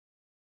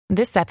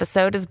This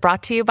episode is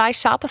brought to you by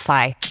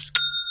Shopify.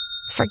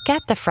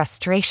 Forget the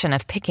frustration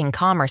of picking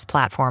commerce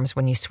platforms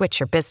when you switch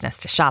your business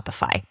to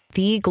Shopify,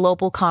 the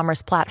global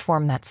commerce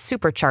platform that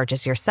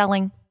supercharges your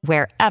selling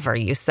wherever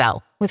you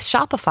sell. With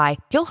Shopify,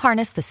 you'll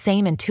harness the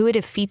same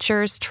intuitive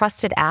features,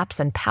 trusted apps,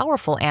 and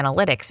powerful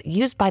analytics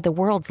used by the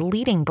world's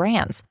leading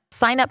brands.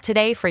 Sign up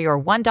today for your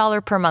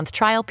 $1 per month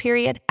trial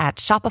period at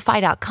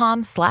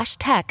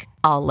shopify.com/tech,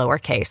 all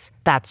lowercase.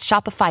 That's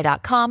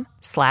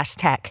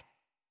shopify.com/tech.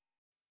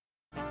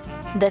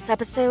 This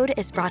episode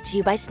is brought to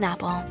you by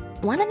Snapple.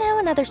 Want to know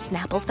another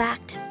Snapple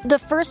fact? The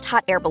first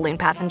hot air balloon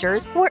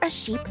passengers were a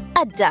sheep,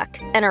 a duck,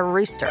 and a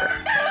rooster.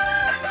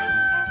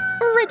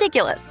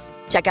 Ridiculous.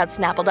 Check out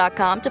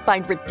Snapple.com to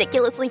find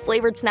ridiculously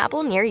flavored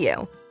Snapple near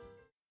you.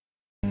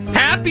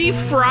 Happy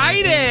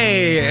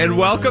Friday, and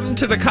welcome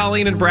to the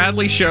Colleen and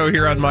Bradley Show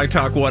here on My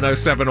Talk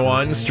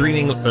 1071,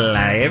 streaming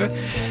live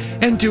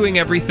and doing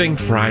everything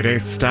Friday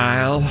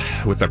style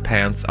with the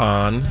pants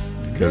on,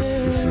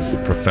 because this is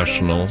a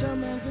professional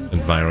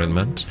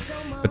environment.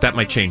 But that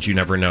might change. You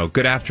never know.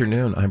 Good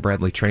afternoon. I'm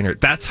Bradley Traynor.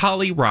 That's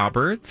Holly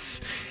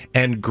Roberts.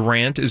 And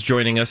Grant is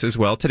joining us as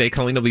well today.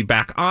 Colleen will be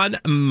back on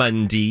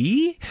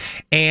Monday.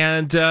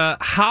 And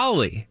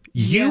Holly,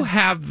 you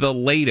have the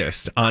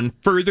latest on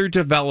further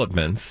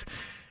developments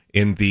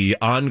in the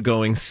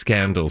ongoing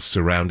scandals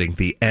surrounding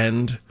the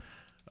end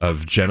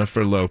of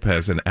Jennifer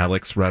Lopez and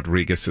Alex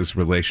Rodriguez's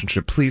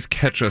relationship. Please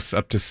catch us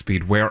up to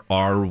speed. Where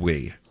are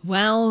we?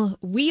 Well,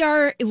 we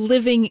are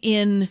living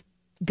in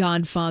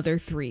Godfather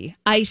 3.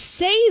 I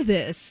say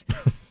this.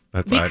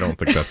 I don't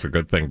think that's a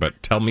good thing,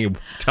 but tell me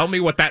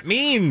what that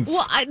means.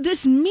 Well,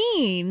 this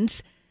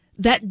means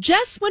that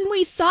just when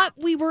we thought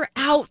we were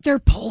out, they're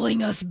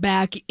pulling us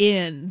back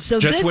in. So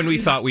when we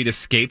thought we'd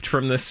escaped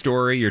from this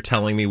story, you're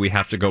telling me we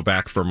have to go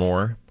back for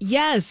more?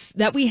 Yes,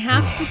 that we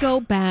have to go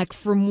back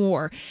for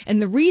more.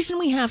 And the reason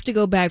we have to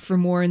go back for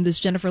more in this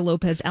Jennifer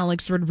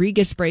Lopez-Alex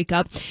Rodriguez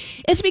breakup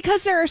is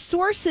because there are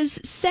sources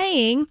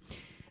saying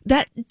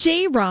that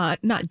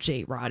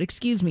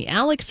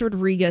Alex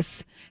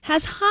Rodriguez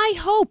has high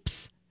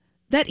hopes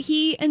that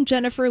he and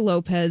Jennifer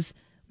Lopez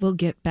will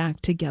get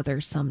back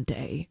together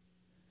someday.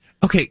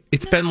 Okay,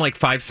 it's been like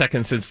 5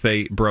 seconds since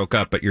they broke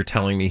up, but you're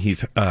telling me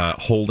he's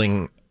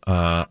holding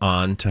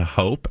on to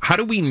hope? How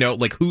do we know,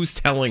 like, who's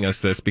telling us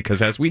this?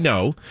 Because as we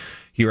know,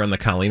 here on the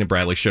Colleen and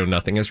Bradley Show,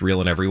 nothing is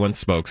real and everyone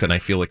smokes, and I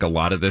feel like a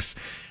lot of this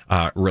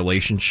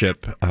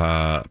relationship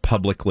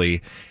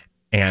publicly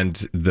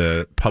and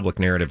the public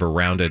narrative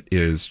around it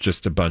is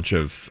just a bunch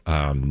of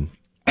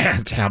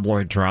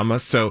tabloid drama.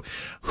 So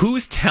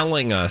who's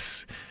telling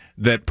us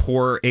that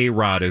poor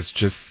A-Rod is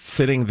just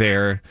sitting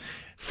there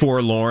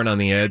forlorn on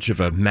the edge of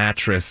a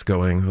mattress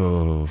going,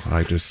 oh,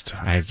 I just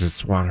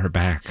want her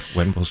back.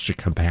 When will she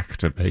come back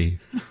to me?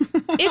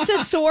 It's a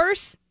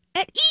source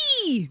at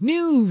E!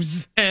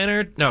 News.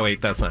 No, wait,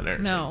 that's not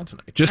Entertainment No.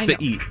 Tonight. Just the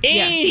E.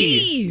 Yeah,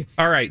 E!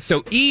 All right,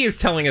 so E is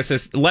telling us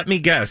this. Let me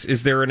guess.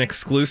 Is there an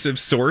exclusive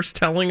source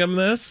telling him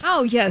this?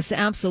 Oh, yes,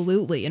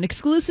 absolutely. An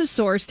exclusive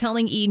source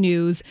telling E!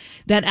 News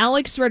that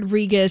Alex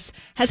Rodriguez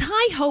has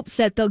high hopes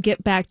that they'll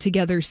get back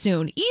together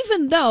soon,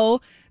 even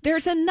though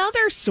there's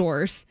another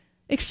source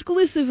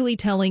exclusively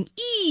telling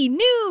E!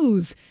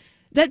 News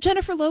that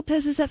Jennifer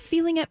Lopez is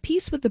feeling at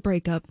peace with the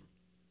breakup.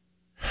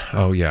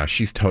 Oh, yeah,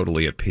 she's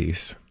totally at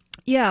peace.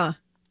 Yeah.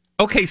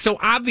 Okay, so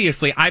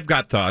obviously I've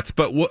got thoughts,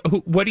 but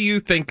what do you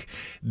think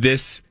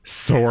this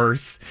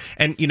source,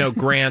 and,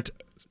 Grant,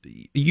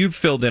 you've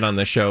filled in on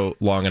the show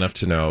long enough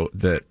to know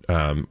that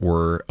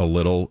we're a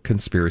little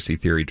conspiracy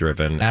theory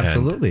driven.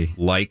 Absolutely. And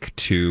like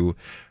to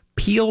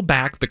peel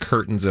back the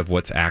curtains of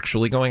what's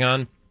actually going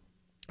on.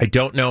 I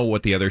don't know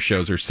what the other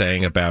shows are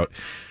saying about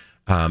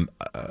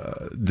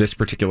this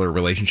particular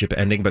relationship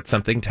ending, but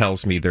something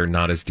tells me they're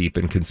not as deep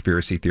in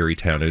conspiracy theory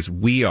town as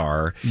we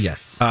are.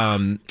 Yes.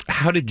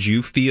 How did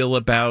you feel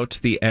about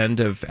the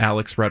end of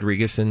Alex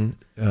Rodriguez and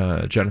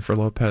Jennifer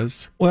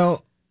Lopez?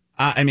 Well,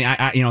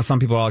 I some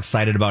people are all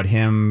excited about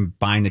him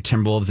buying the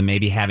Timberwolves and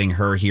maybe having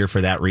her here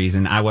for that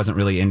reason. I wasn't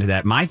really into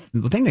that.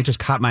 The thing that just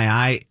caught my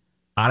eye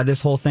out of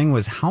this whole thing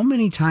was how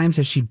many times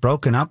has she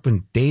broken up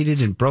and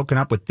dated and broken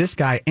up with this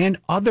guy and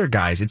other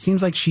guys? It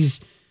seems like she's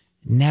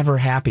never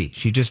happy.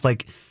 She just I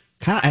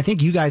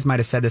think you guys might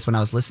have said this when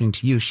I was listening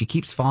to you. She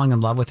keeps falling in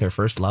love with her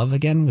first love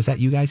again. Was that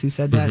you guys who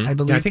said that? I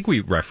believe. Yeah, I think we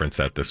referenced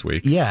that this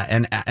week. Yeah,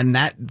 and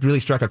that really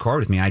struck a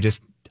chord with me. I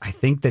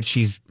think that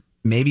she's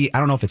maybe, I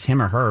don't know if it's him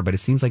or her, but it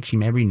seems like she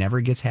maybe never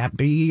gets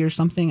happy or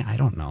something. I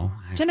don't know.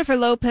 Jennifer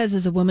Lopez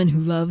is a woman who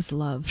loves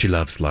love. She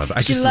loves love.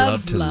 I just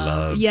love to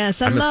love.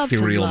 Yes, I'm love a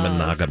serial to love.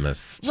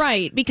 monogamist.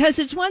 Right, because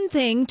it's one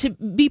thing to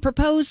be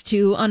proposed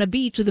to on a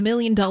beach with $1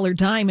 million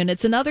diamond.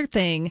 It's another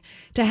thing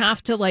to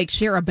have to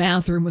share a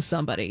bathroom with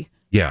somebody.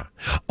 Yeah.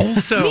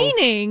 Also,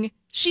 meaning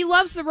she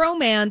loves the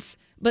romance,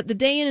 But the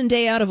day in and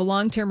day out of a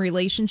long-term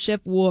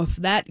relationship, woof,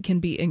 that can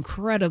be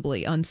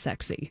incredibly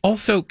unsexy.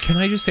 Also, can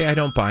I just say I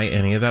don't buy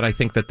any of that? I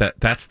think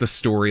that's the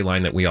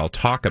storyline that we all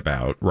talk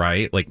about,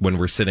 right? Like when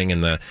we're sitting in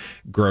the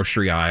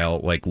grocery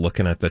aisle, like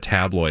looking at the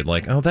tabloid,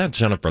 like, oh, that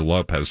Jennifer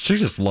Lopez, she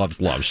just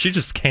loves love. She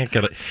just can't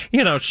get it.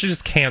 You know, she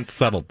just can't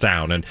settle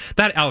down. And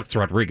that Alex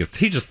Rodriguez,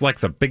 he just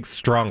likes a big,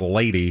 strong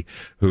lady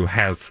who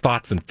has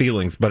thoughts and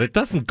feelings, but it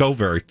doesn't go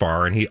very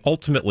far. And he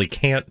ultimately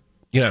can't.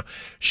 You know,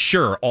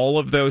 sure, all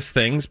of those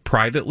things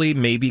privately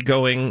may be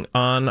going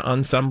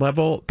on some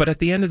level, but at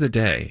the end of the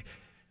day,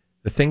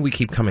 the thing we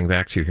keep coming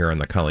back to here on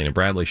the Colleen and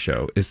Bradley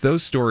show is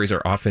those stories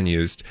are often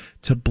used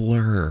to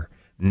blur,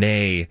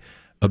 nay,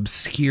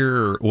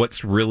 obscure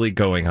what's really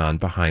going on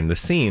behind the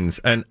scenes.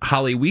 And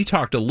Holly, we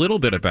talked a little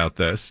bit about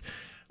this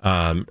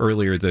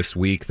earlier this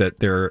week,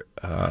 that there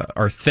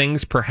are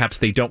things perhaps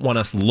they don't want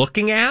us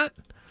looking at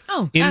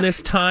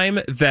this time,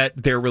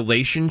 that their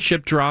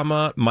relationship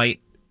drama might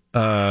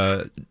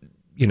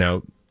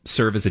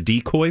serve as a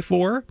decoy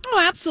for.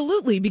 Oh,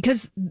 absolutely,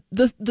 because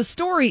the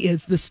story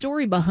is the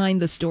story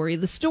behind the story.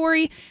 The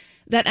story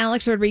that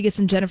Alex Rodriguez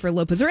and Jennifer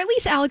Lopez, or at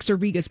least Alex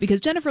Rodriguez, because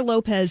Jennifer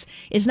Lopez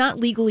is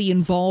not legally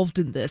involved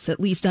in this, at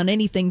least on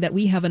anything that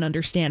we have an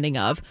understanding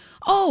of.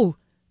 Oh,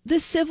 the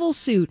civil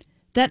suit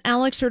that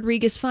Alex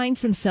Rodriguez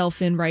finds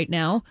himself in right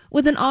now,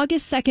 with an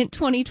August 2nd,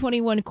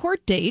 2021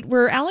 court date,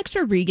 where Alex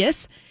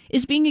Rodriguez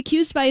is being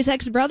accused by his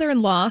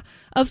ex-brother-in-law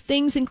of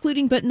things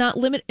including but not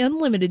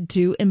unlimited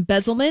to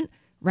embezzlement,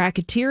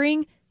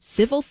 racketeering,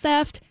 civil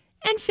theft,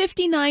 and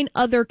 59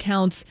 other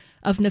counts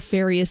of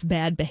nefarious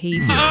bad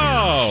behavior.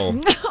 Oh,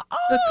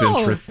 that's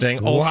interesting.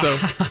 Also,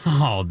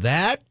 wow,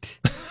 that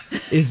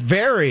is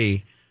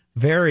very,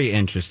 very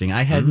interesting.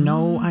 I had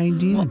no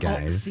idea,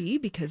 guys. See,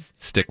 because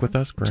stick with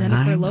us, Grant.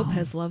 Jennifer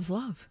Lopez loves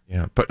love.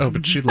 Yeah,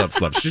 but she loves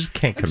love. She just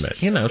can't commit.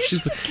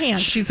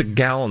 She's a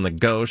gal on the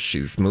go.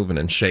 She's moving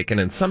and shaking,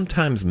 and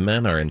sometimes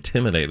men are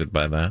intimidated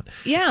by that.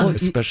 Yeah,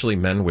 especially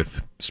men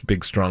with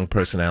big, strong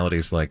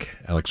personalities like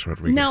Alex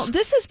Rodriguez. Now,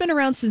 this has been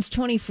around since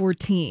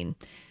 2014.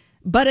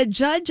 But a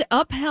judge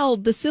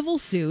upheld the civil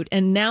suit,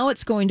 and now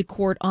it's going to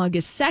court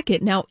August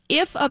 2nd. Now,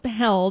 if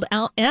upheld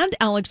and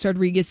Alex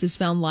Rodriguez is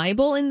found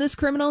liable in this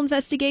criminal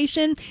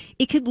investigation,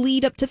 it could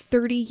lead up to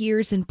 30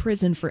 years in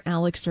prison for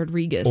Alex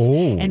Rodriguez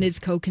and his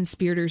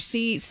co-conspirators.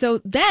 See,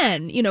 so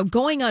then,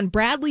 going on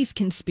Bradley's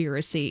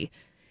conspiracy,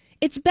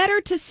 it's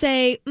better to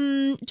say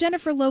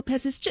Jennifer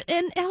Lopez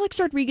and Alex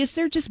Rodriguez,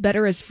 they're just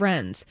better as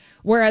friends.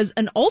 Whereas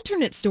an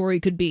alternate story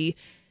could be,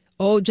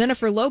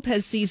 Jennifer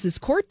Lopez sees his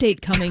court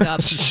date coming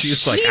up.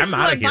 She's like, I'm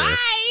out of here. Bye.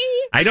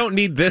 I don't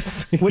need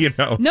this,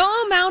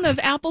 No amount of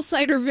apple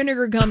cider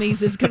vinegar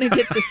gummies is going to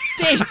get the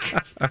stink.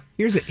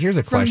 Here's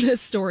a question. From this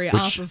story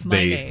off of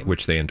my name.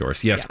 Which they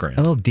endorse. Yes, Grant.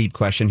 A little deep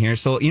question here.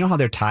 So, you know how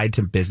they're tied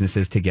to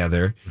businesses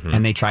together,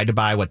 and they tried to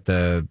buy I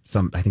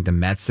think the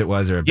Mets it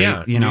was, or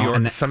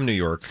some New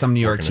York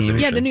team.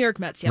 Yeah, the New York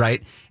Mets, yeah.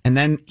 Right. And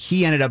then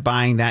he ended up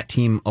buying that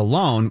team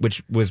alone,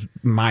 which was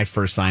my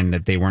first sign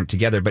that they weren't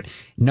together. But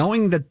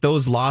knowing that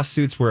those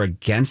lawsuits were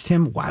against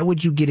him, why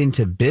would you get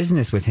into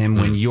business with him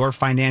when you're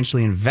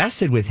financially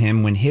invested with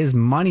him, when his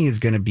money is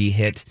going to be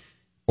hit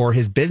or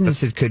his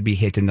businesses could be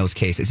hit in those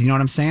cases? You know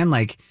what I'm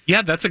saying?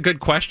 Yeah, that's a good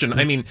question.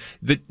 I mean,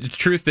 the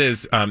truth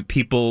is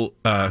people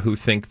who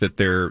think that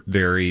they're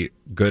very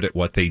good at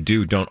what they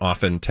do don't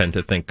often tend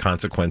to think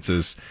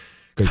consequences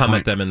come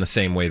at them in the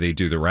same way they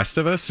do the rest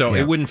of us. So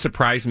it wouldn't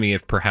surprise me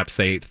if perhaps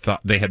they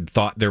had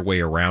thought their way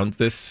around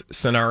this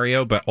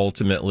scenario, but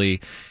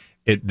ultimately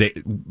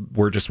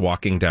we're just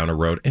walking down a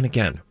road. And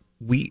again,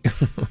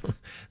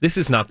 this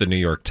is not the New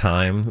York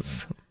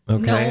Times.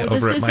 Okay, no,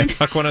 over at My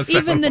Talk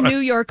 107. Even the New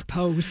York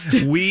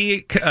Post.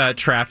 We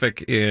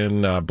traffic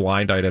in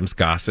blind items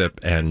gossip,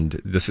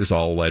 and this is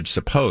all alleged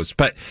supposed.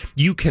 But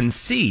you can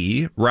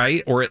see,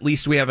 right, or at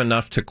least we have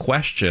enough to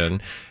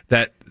question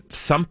that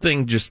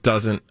something just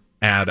doesn't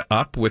add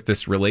up with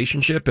this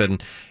relationship.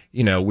 And,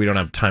 we don't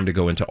have time to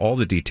go into all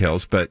the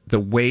details, but the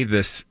way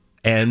this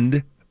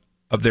end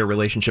of their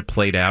relationship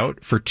played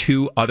out for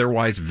two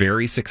otherwise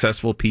very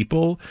successful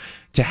people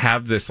to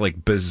have this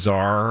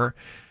bizarre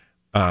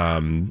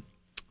end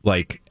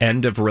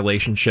of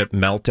relationship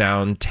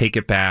meltdown, take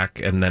it back,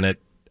 and then it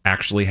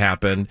actually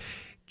happened,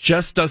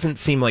 just doesn't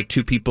seem like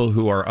two people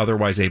who are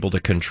otherwise able to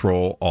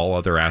control all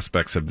other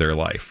aspects of their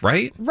life,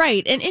 right?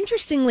 Right. And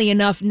interestingly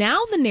enough, now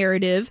the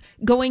narrative,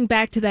 going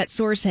back to that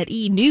source at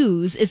E!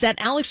 News, is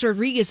that Alex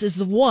Rodriguez is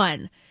the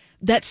one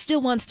that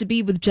still wants to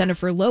be with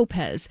Jennifer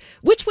Lopez,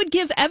 which would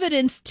give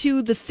evidence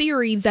to the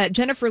theory that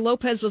Jennifer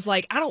Lopez was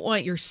like, I don't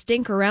want your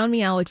stink around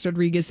me, Alex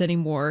Rodriguez,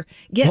 anymore.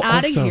 Get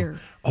out of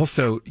here.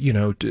 Also,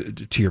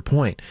 to your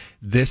point,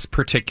 this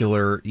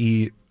particular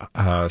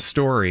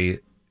story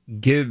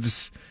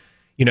gives...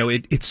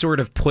 it sort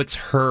of puts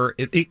her,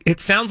 it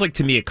sounds like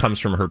to me it comes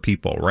from her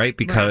people, right?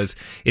 Because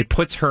it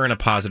puts her in a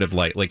positive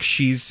light. Like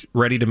she's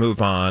ready to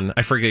move on.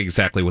 I forget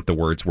exactly what the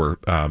words were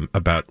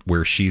about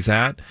where she's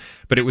at,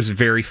 but it was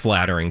very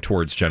flattering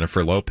towards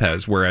Jennifer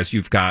Lopez. Whereas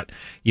you've got,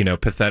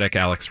 pathetic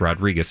Alex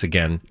Rodriguez,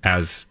 again,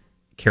 as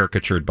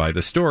caricatured by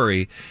the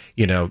story,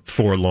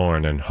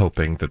 forlorn and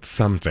hoping that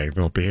someday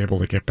they'll be able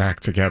to get back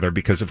together.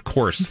 Because, of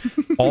course,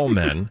 all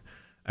men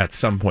at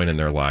some point in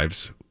their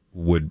lives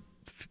would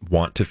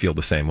want to feel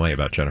the same way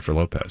about Jennifer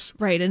Lopez.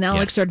 Right. And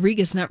Alex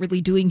Rodriguez not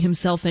really doing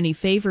himself any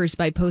favors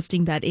by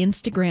posting that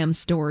Instagram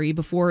story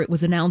before it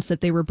was announced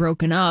that they were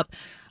broken up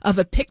of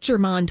a picture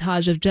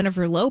montage of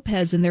Jennifer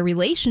Lopez and their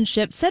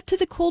relationship set to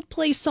the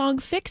Coldplay song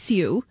Fix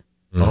You.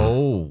 Mm-hmm.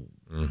 Oh.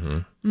 Mm-hmm.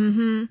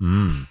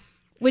 Mm-hmm.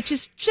 Which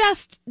is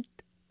just,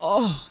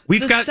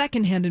 we've got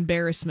secondhand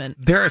embarrassment.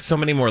 There are so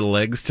many more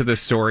legs to this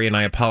story, and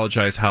I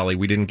apologize, Holly.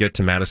 We didn't get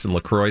to Madison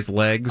LaCroix's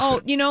legs.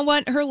 Oh, you know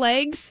what? Her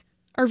legs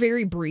are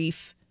very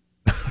brief.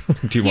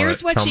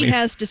 Here's what she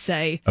has to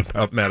say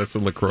about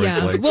Madison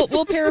LaCroix's legs.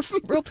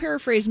 We'll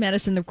paraphrase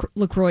Madison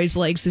LaCroix's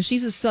legs. So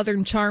she's a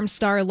Southern Charm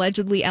star.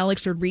 Allegedly,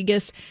 Alex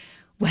Rodriguez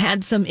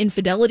had some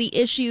infidelity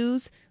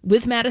issues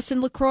with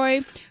Madison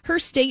LaCroix. Her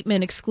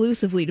statement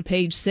exclusively to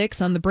Page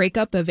Six on the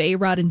breakup of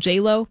A-Rod and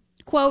J-Lo,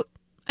 quote,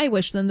 "I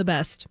wish them the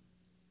best."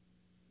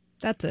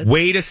 That's it.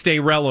 Way to stay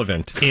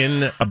relevant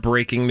in a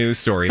breaking news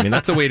story. I mean,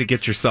 that's a way to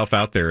get yourself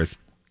out there, is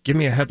give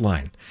me a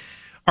headline.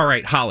 All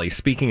right, Holly,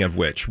 speaking of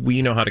which,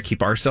 we know how to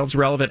keep ourselves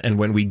relevant, and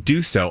when we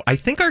do so, I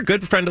think our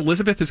good friend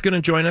Elizabeth is going to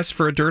join us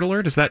for a Dirt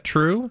Alert. Is that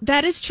true?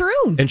 That is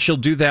true. And she'll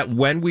do that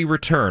when we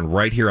return,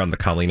 right here on the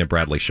Colleen and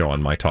Bradley Show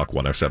on My Talk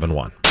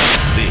 107.1.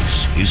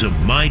 This is a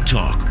My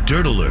Talk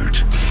Dirt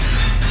Alert.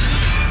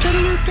 Dirt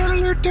Alert, Dirt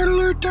Alert, Dirt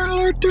Alert, Dirt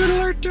Alert, Dirt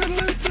Alert, Dirt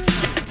Alert.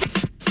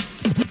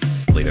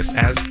 Latest,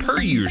 as per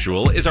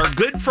usual, is our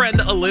good friend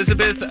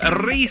Elizabeth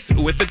Reese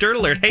with the Dirt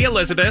Alert. Hey,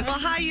 Elizabeth. Well,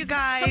 hi, you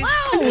guys.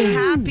 Hello.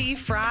 Happy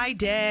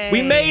Friday.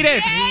 We made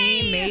it.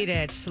 We made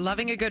it.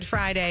 Loving a good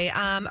Friday.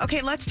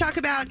 Okay, let's talk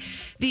about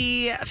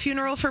the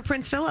funeral for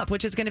Prince Philip,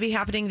 which is going to be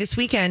happening this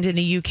weekend in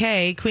the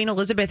UK. Queen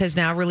Elizabeth has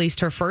now released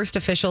her first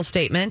official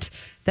statement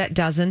that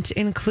doesn't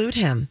include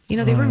him.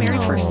 They were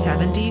married for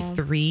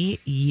 73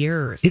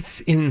 years. It's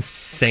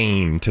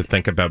insane to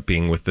think about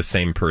being with the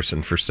same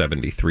person for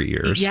 73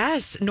 years.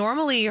 Yes.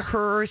 Normally,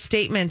 her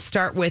statements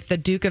start with the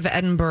Duke of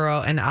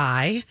Edinburgh and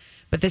I,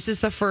 but this is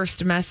the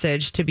first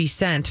message to be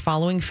sent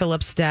following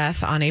Philip's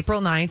death on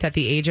April 9th at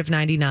the age of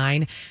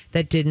 99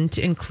 that didn't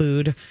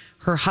include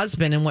her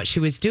husband. And what she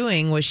was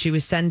doing was she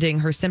was sending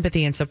her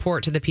sympathy and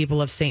support to the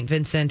people of St.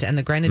 Vincent and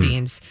the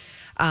Grenadines,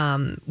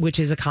 which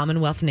is a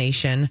Commonwealth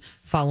nation,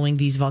 following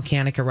these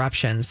volcanic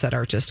eruptions that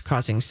are just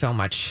causing so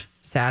much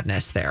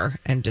sadness there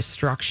and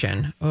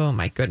destruction. Oh,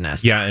 my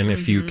goodness. Yeah, and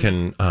if you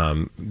can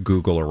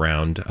Google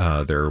around,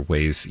 there are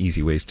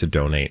easy ways to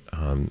donate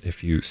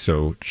if you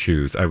so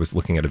choose. I was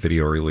looking at a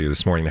video earlier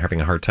this morning. They're having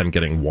a hard time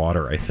getting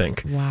water, I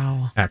think.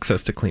 Wow.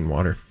 Access to clean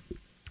water.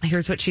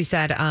 Here's what she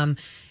said.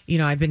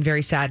 I've been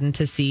very saddened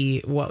to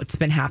see what's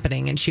been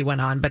happening. And she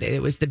went on, but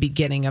it was the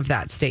beginning of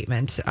that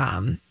statement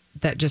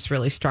that just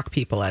really struck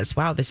people as,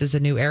 wow, this is a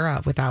new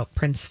era without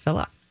Prince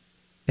Philip.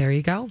 There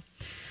you go.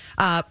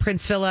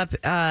 Prince Philip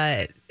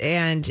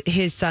and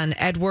his son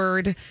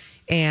Edward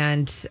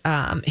and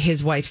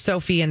his wife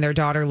Sophie and their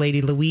daughter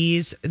Lady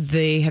Louise,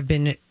 they have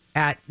been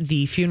at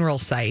the funeral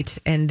site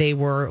and they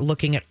were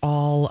looking at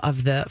all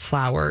of the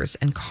flowers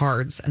and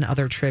cards and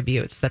other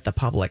tributes that the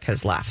public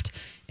has left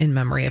in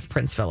memory of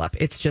Prince Philip.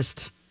 It's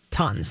just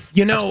tons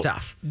of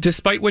stuff.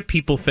 Despite what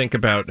people think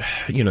about,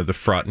 the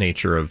fraught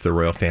nature of the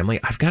royal family,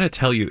 I've got to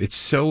tell you, it's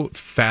so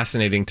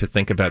fascinating to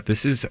think about.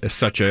 This is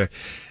such a...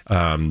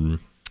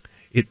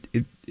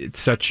 It's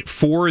such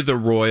for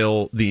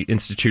the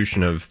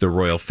institution of the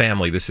royal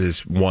family. This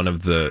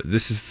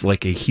is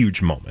like a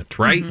huge moment,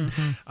 right?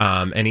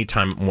 Mm-hmm.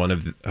 Anytime one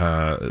of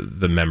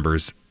the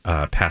members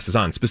passes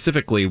on,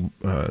 specifically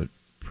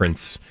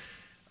Prince.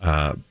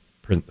 Oh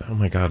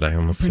my God, I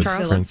almost said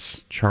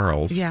Prince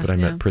Charles, but I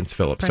meant Prince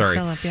Philip. Prince Sorry,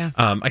 Philip, yeah.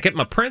 I get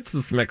my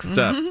princes mixed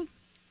up.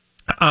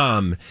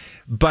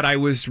 But I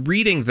was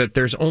reading that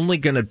there's only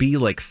going to be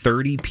like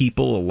 30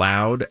 people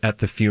allowed at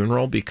the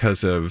funeral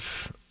because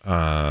of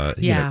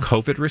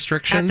COVID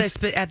restrictions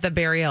at the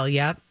burial.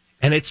 Yep.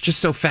 And it's just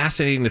so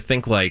fascinating to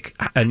think like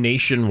a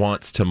nation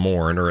wants to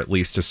mourn, or at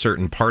least a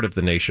certain part of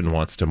the nation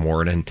wants to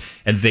mourn, and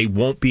they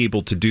won't be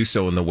able to do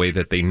so in the way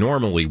that they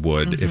normally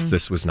would if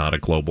this was not a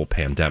global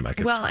pandemic.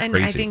 It's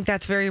crazy. I think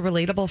that's very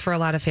relatable for a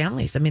lot of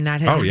families. I mean, that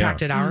has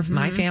impacted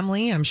my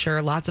family. I'm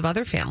sure lots of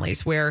other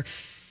families where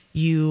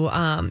you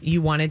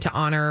wanted to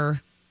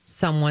honor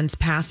someone's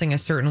passing a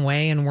certain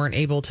way and weren't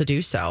able to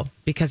do so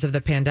because of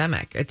the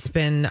pandemic. It's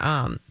been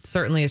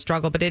certainly a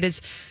struggle, but it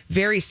is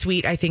very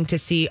sweet, I think, to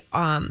see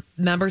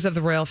members of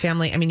the royal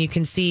family. I mean, you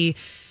can see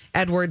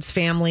Edward's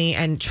family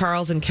and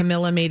Charles and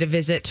Camilla made a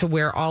visit to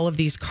where all of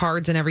these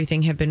cards and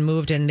everything have been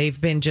moved, and they've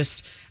been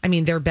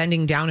they're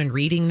bending down and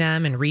reading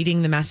them and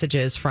reading the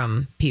messages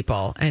from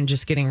people and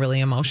just getting really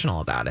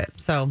emotional about it.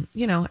 So,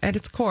 at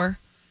its core,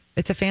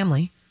 it's a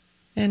family.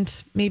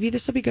 And maybe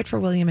this will be good for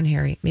William and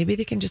Harry. Maybe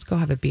they can just go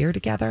have a beer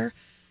together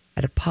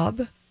at a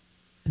pub.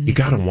 You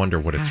got to wonder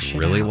what it's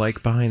really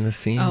like behind the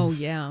scenes. Oh,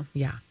 yeah.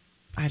 Yeah.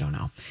 I don't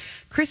know.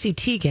 Chrissy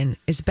Teigen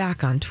is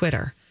back on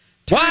Twitter.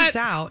 Turns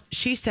out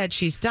she said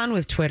she's done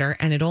with Twitter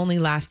and it only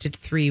lasted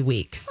 3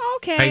 weeks.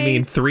 Okay. I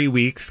mean, 3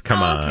 weeks?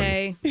 Come on.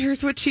 Okay.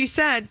 Here's what she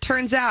said.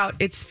 Turns out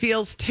it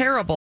feels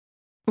terrible.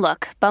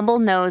 Look, Bumble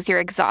knows you're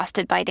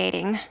exhausted by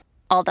dating.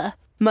 All the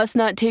must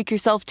not take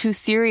yourself too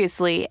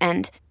seriously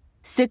and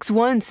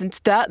 6'1" since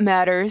that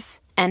matters.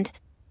 And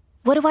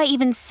what do I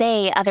even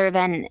say other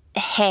than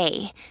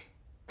hey?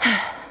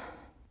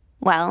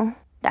 Well,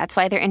 that's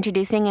why they're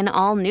introducing an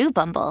all-new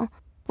Bumble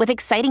with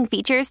exciting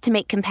features to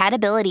make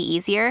compatibility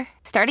easier,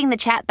 starting the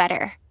chat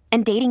better,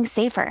 and dating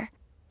safer.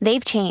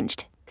 They've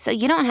changed, so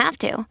you don't have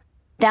to.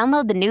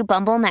 Download the new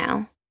Bumble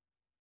now.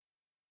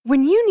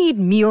 When you need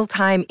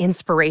mealtime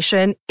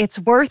inspiration, it's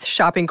worth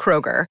shopping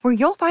Kroger, where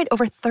you'll find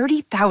over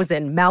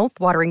 30,000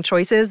 mouth-watering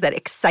choices that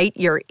excite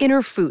your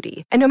inner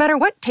foodie. And no matter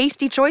what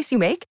tasty choice you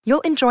make,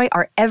 you'll enjoy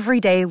our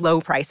everyday low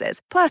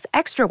prices, plus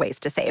extra ways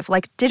to save,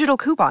 like digital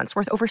coupons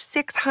worth over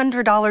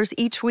 $600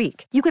 each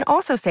week. You can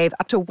also save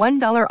up to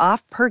 $1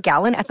 off per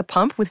gallon at the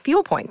pump with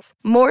fuel points.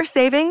 More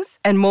savings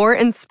and more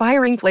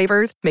inspiring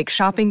flavors make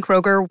shopping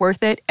Kroger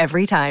worth it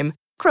every time.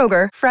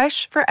 Kroger,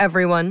 fresh for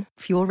everyone.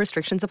 Fuel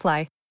restrictions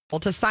apply.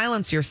 To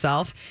silence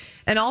yourself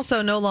and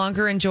also no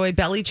longer enjoy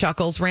belly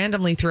chuckles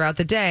randomly throughout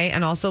the day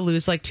and also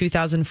lose like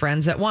 2,000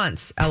 friends at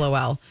once.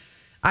 LOL.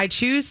 I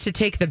choose to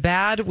take the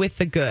bad with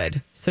the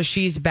good. So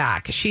she's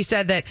back. She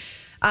said that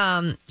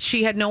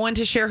she had no one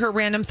to share her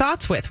random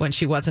thoughts with when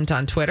she wasn't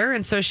on Twitter.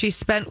 And so she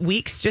spent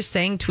weeks just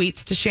saying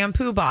tweets to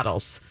shampoo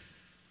bottles.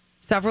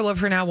 Several of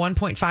her now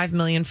 1.5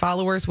 million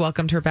followers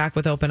welcomed her back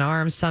with open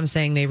arms. Some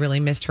saying they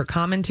really missed her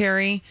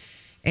commentary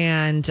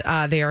and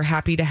they are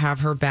happy to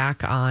have her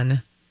back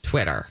on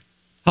Twitter.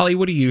 Holly,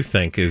 what do you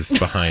think is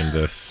behind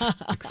this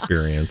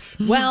experience?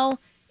 Well,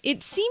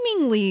 it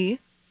seemingly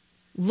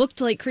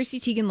looked like Chrissy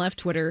Teigen left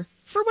Twitter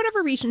for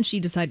whatever reason she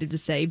decided to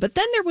say. But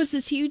then there was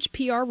this huge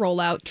PR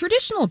rollout,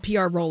 traditional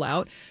PR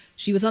rollout.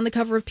 She was on the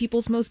cover of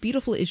People's Most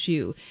Beautiful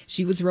issue.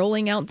 She was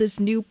rolling out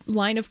this new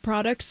line of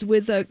products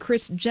with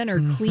Kris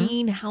Jenner,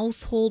 clean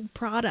household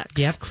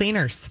products. Yep,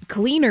 cleaners.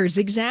 Cleaners,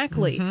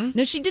 exactly.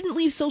 Now, she didn't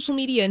leave social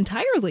media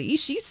entirely.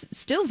 She's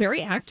still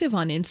very active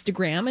on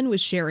Instagram and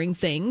was sharing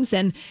things.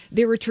 And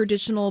there were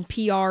traditional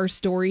PR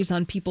stories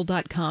on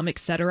people.com,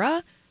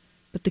 etc.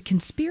 But the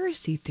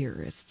conspiracy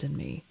theorist in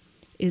me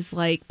is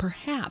like,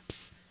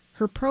 perhaps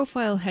her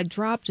profile had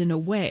dropped in a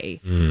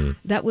way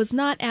that was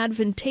not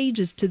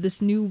advantageous to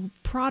this new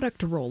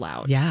product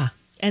rollout. Yeah.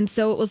 And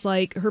so it was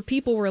like, her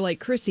people were like,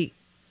 Chrissy,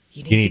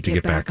 you need to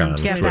get back on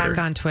Twitter. Get back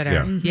on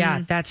Twitter.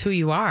 Yeah, that's who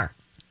you are.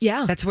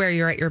 Yeah. That's where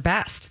you're at your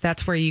best.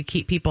 That's where you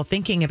keep people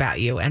thinking about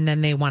you and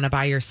then they want to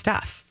buy your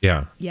stuff.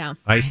 Yeah. Yeah.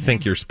 I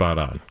think you're spot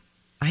on.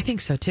 I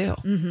think so too.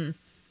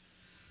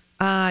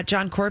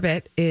 John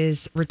Corbett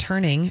is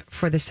returning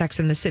for the Sex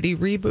and the City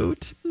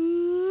reboot.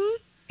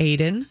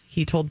 Aiden,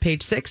 he told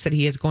Page Six that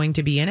he is going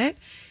to be in it.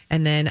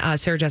 And then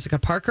Sarah Jessica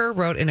Parker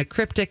wrote in a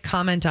cryptic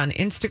comment on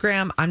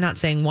Instagram, I'm not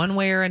saying one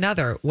way or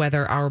another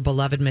whether our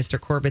beloved Mr.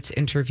 Corbett's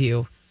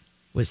interview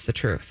was the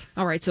truth.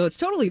 All right, so it's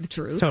totally the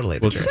truth. Totally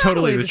the truth. It's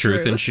totally the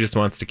truth, and she just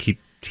wants to keep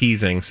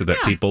teasing so that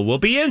people will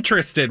be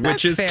interested,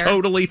 which is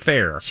totally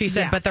fair. She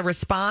said, but the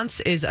response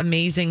is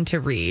amazing to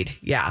read.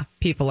 Yeah,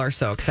 people are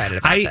so excited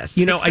about this.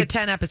 It's a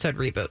 10-episode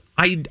reboot.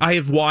 I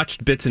have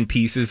watched bits and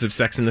pieces of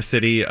Sex and the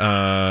City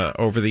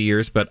over the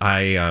years, but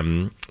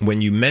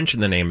when you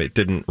mentioned the name, it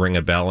didn't ring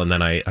a bell, and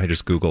then I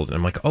just Googled, and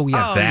I'm like,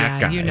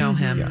 that guy. You know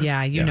him.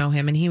 Yeah, you know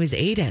him, and he was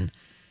Aiden.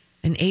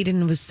 And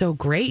Aiden was so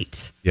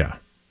great. Yeah.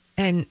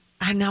 And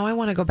now I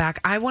want to go back.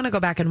 I want to go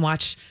back and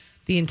watch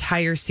the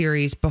entire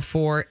series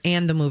before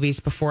and the movies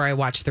before I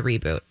watch the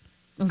reboot.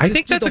 I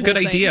think that's a good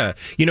idea.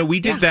 You know, we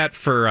did that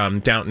for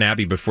Downton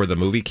Abbey before the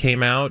movie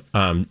came out.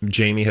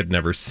 Jamie had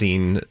never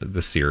seen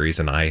the series,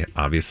 and I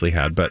obviously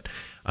had, but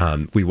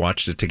we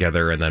watched it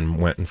together and then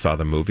went and saw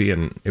the movie,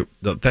 and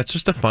that's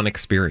just a fun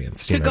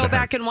experience. To go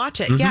back and watch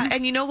it. Yeah,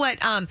 and you know what?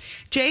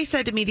 Jay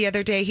said to me the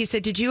other day, he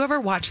said, did you ever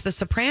watch The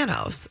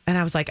Sopranos? And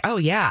I was like, oh,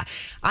 yeah.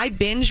 I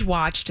binge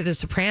watched The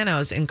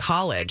Sopranos in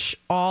college,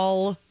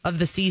 all of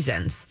the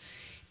seasons.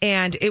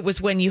 And it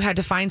was when you had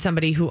to find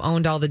somebody who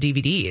owned all the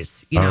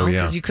DVDs,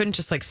 because you couldn't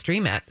just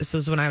stream it. This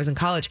was when I was in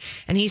college.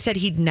 And he said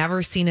he'd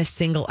never seen a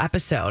single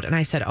episode. And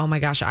I said, oh my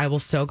gosh, I will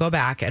so go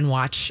back and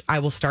watch. I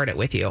will start it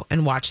with you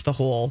and watch the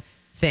whole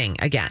thing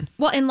again.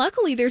 Well, and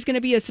luckily there's going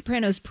to be a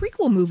Sopranos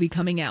prequel movie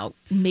coming out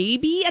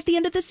maybe at the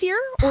end of this year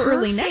or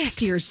early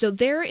next year. So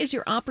there is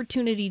your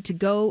opportunity to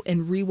go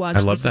and rewatch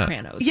The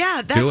Sopranos.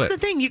 Yeah, that's the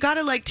thing. You got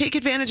to take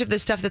advantage of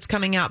this stuff that's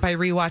coming out by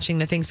rewatching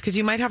the things because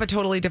you might have a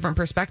totally different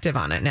perspective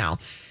on it now.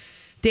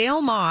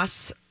 Dale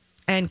Moss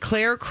and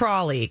Claire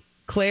Crawley.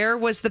 Claire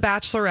was the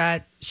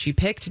Bachelorette. She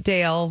picked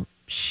Dale.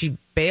 She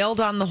bailed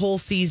on the whole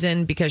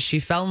season because she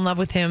fell in love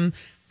with him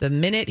the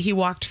minute he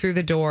walked through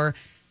the door.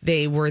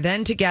 They were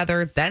then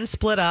together, then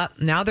split up.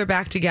 Now they're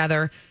back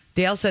together.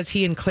 Dale says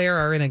he and Claire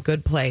are in a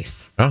good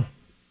place. Oh,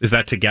 is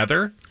that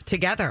together?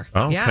 Together.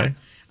 Oh, okay.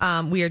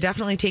 Yeah. We are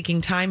definitely taking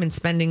time and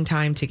spending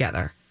time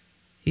together.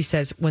 He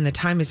says, when the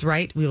time is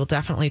right, we will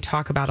definitely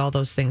talk about all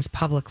those things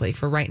publicly.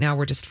 For right now,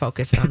 we're just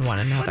focused on one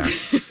another.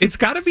 It's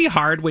got to be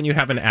hard when you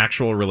have an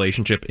actual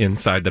relationship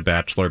inside the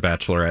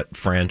Bachelor/Bachelorette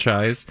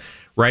franchise,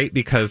 right?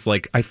 Because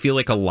like I feel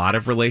like a lot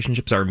of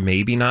relationships are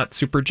maybe not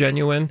super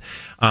genuine.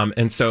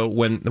 And so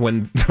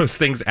when those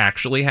things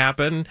actually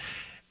happen,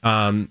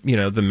 you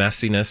know, the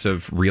messiness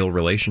of real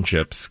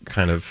relationships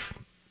kind of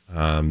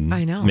I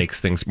know.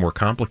 makes things more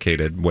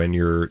complicated when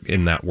you're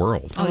in that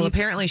world. Well,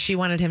 apparently she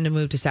wanted him to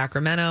move to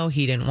Sacramento.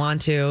 He didn't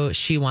want to.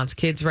 She wants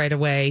kids right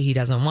away. He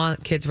doesn't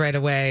want kids right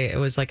away. It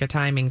was like a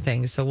timing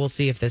thing. So we'll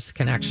see if this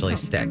can actually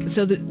stick.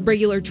 So the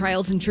regular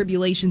trials and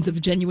tribulations of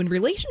a genuine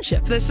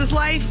relationship. This is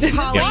life,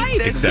 Holly.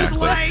 This is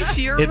life.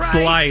 You're It's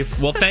right. life.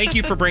 Well, thank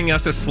you for bringing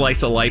us a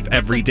slice of life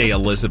every day,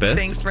 Elizabeth.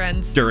 Thanks,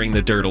 friends. During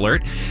the Dirt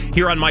Alert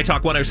here on My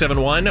Talk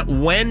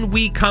 1071. When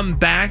we come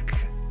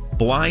back,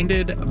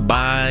 Blinded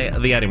by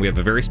the Item. We have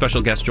a very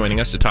special guest joining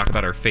us to talk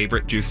about our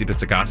favorite juicy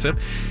bits of gossip.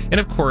 And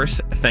of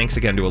course, thanks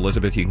again to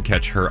Elizabeth. You can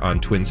catch her on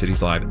Twin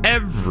Cities Live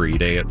every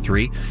day at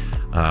 3,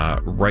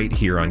 right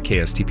here on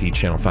KSTP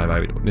Channel 5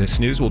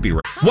 Eyewitness News. We'll be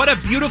right. What a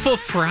beautiful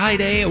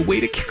Friday, a way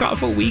to kick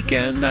off a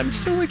weekend. I'm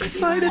so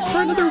excited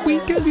for another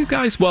weekend, you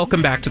guys.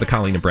 Welcome back to the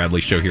Colleen and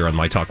Bradley Show here on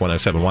My Talk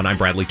 1071. I'm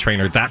Bradley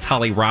Traynor. That's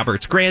Holly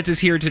Roberts. Grant is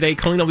here today.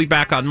 Colleen will be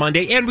back on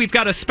Monday. And we've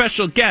got a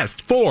special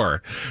guest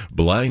for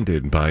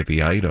Blinded by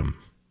the Item.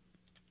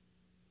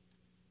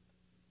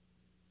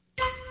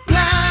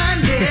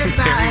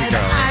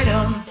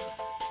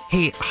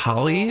 Hey,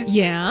 Holly.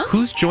 Yeah?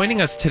 Who's joining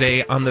us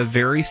today on the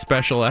very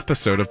special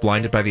episode of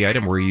Blinded by the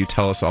Item where you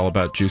tell us all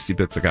about juicy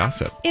bits of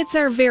gossip? It's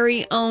our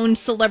very own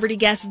celebrity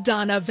guest,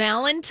 Donna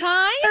Valentine.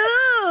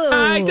 Oh.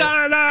 Hi,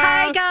 Donna.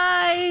 Hi,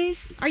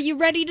 guys. Are you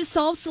ready to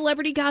solve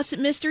celebrity gossip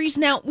mysteries?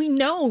 Now, we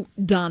know,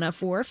 Donna,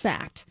 for a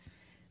fact,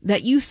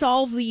 that you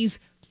solve these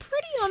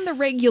pretty on the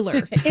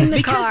regular. In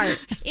the car.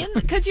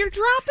 Because you're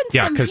dropping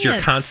Yeah, some because you're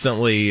hints.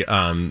 constantly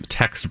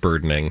text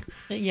burdening,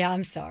 Yeah,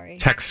 I'm sorry.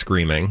 text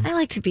screaming. I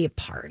like to be a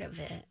part of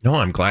it. No,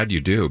 I'm glad you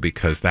do,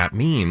 because that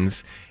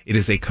means it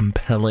is a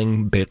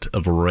compelling bit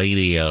of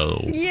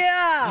radio.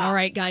 Yeah. All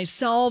right, guys,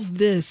 solve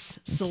this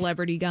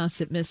celebrity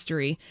gossip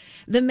mystery.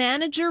 The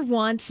manager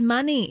wants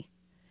money.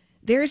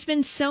 There's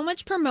been so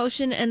much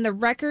promotion and the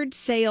record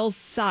sales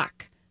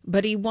suck,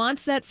 but he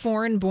wants that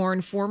foreign-born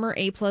former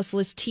A-plus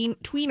list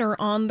tweener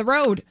on the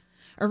road.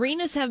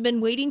 Arenas have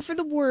been waiting for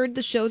the word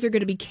the shows are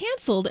going to be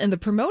canceled, and the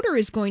promoter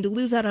is going to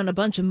lose out on a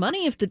bunch of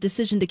money if the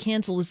decision to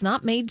cancel is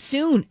not made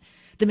soon.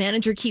 The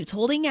manager keeps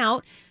holding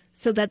out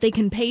so that they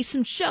can pay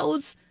some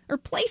shows or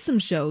play some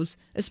shows,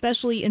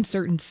 especially in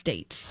certain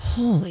states.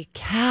 Holy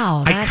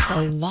cow, that's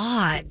a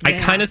lot. I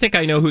kind of think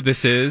I know who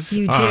this is.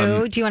 You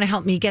do? Do you want to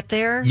help me get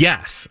there?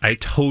 Yes, I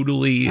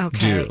totally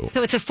do.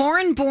 So it's a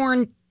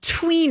foreign-born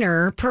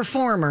tweener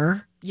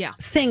performer. Yeah.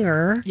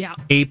 Singer. Yeah.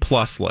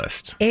 A-plus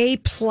list.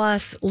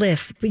 A-plus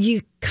list. But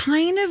you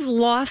kind of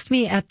lost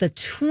me at the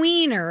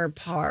tweener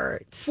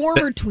part.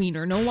 Former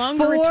tweener, no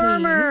longer a tween.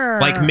 Former.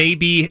 Like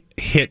maybe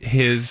hit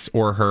his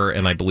or her,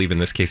 and I believe in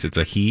this case it's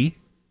a he,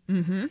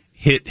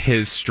 hit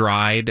his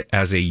stride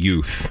as a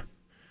youth.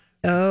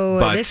 Oh,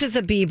 But- this is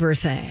a Bieber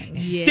thing.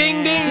 Yeah.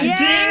 Ding, ding, Ding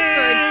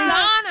for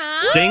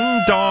Donna.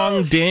 Ding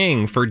dong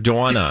ding for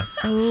Donna.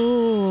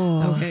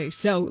 Oh. Okay,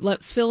 so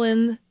let's fill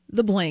in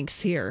the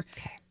blanks here.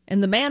 Okay.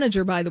 And the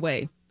manager, by the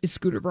way, is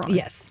Scooter Braun.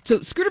 Yes.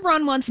 So Scooter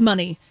Braun wants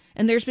money,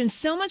 and there's been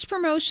so much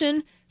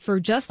promotion for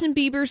Justin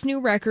Bieber's new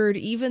record,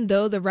 even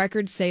though the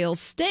record sales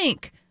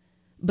stink.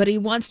 But he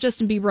wants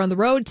Justin Bieber on the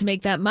road to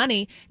make that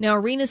money. Now,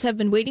 arenas have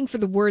been waiting for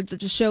the word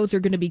that the shows are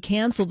going to be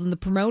canceled, and the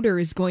promoter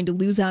is going to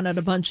lose out on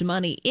a bunch of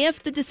money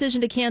if the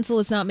decision to cancel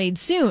is not made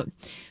soon.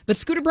 But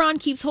Scooter Braun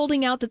keeps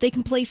holding out that they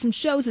can play some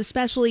shows,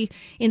 especially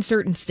in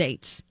certain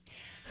states.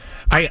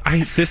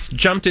 This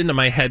jumped into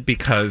my head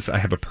because I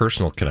have a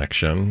personal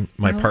connection.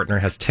 My partner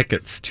has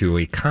tickets to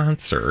a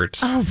concert.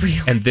 Oh, really?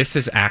 And this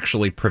has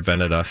actually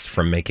prevented us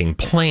from making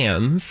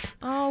plans.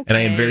 Okay. And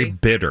I am very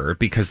bitter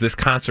because this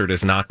concert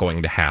is not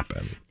going to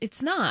happen.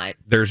 It's not.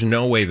 There's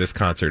no way this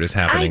concert is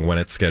happening when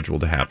it's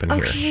scheduled to happen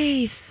here.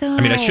 Okay, so. I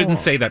mean, I shouldn't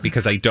say that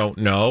because I don't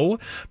know,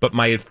 but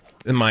my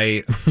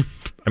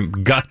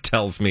gut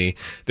tells me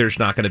there's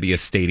not going to be a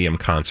stadium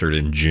concert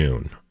in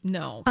June.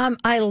 No.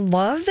 I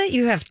love that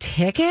you have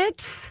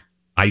tickets.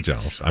 I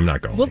don't. I'm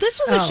not going. Well,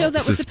 this was a show that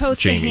This was is supposed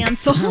Jamie. to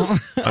cancel.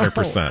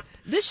 100%.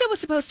 This show was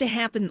supposed to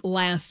happen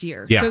last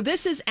year. Yeah. So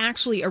this is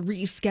actually a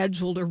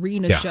rescheduled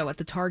arena Yeah. show at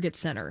the Target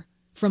Center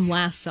from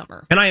last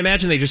summer. And I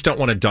imagine they just don't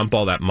want to dump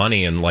all that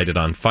money and light it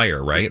on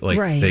fire, right? Like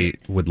Right. they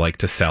would like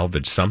to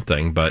salvage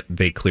something, but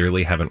they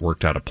clearly haven't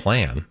worked out a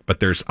plan. But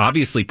there's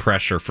obviously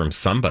pressure from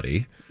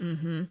somebody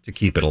to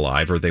keep it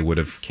alive, or they would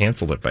have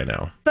canceled it by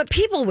now. But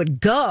people would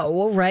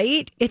go,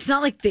 right? It's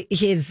not like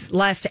his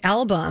last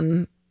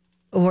album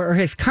or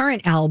his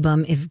current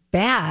album is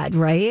bad,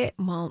 right?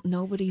 Well,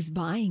 nobody's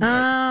buying it.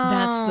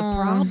 That's the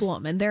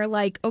problem. And they're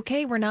like,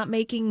 okay, we're not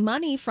making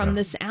money from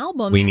this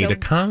album. We need so a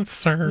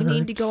concert. we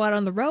need to go out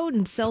on the road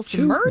and sell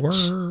some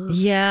merch.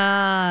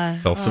 Yeah.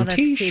 Sell some that's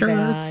too T-shirts.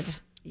 bad.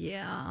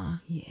 Yeah.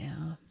 Yeah.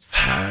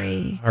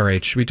 Sorry. All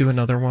right, should we do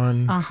another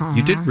one? Uh-huh.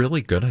 You did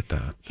really good at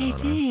that. Hey,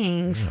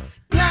 thanks.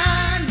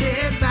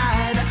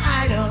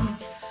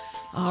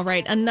 All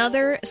right,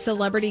 another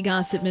celebrity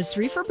gossip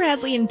mystery for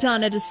Bradley and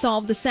Donna to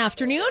solve this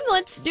afternoon.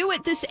 Let's do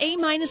it. This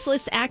A-minus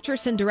list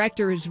actress and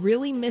director is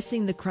really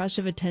missing the crush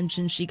of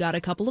attention she got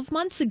a couple of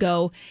months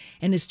ago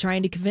and is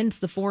trying to convince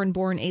the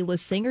foreign-born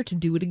A-list singer to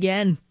do it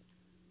again.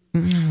 Oh,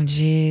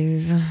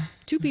 jeez.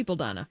 2 people,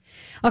 Donna.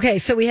 Okay,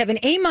 so we have an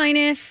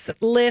A-minus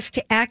list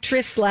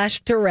actress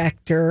 /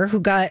 director who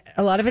got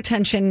a lot of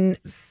attention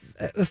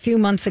a few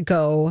months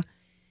ago.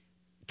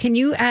 Can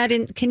you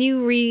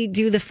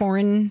redo the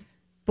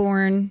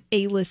foreign-born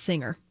A-list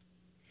singer?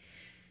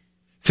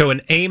 So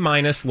an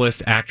A-minus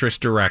list actress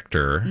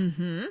director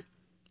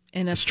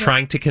And is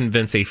trying to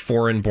convince a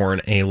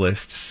foreign-born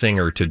A-list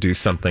singer to do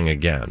something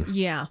again.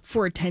 Yeah,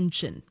 for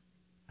attention.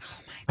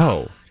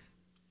 Oh.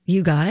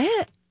 You got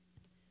it?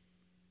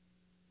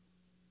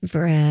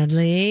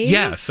 Bradley?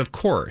 Yes, of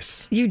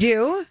course. You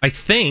do? I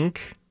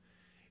think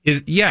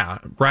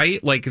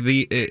right? Like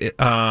the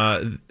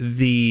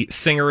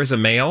singer is a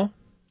male?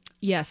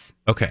 Yes.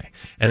 Okay.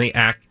 And the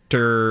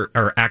actor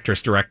or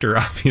actress director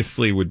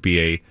obviously would be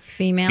a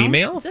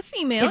female. It's a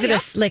female. Is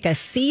it like a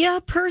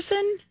Sia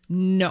person?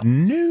 No.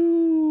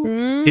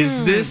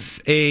 Is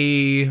this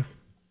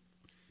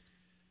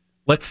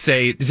let's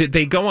say, did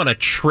they go on a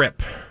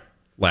trip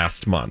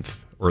last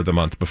month or the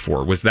month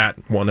before? Was that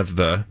one of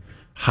the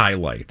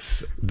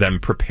highlights, them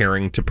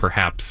preparing to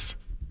perhaps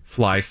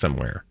fly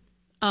somewhere?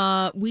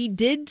 We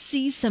did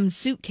see some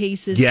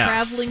suitcases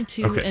traveling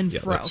to and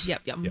fro.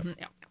 Yep.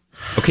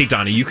 Okay,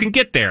 Donna, you can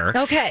get there.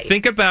 Okay.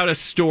 Think about a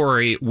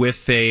story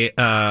with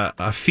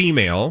a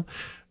female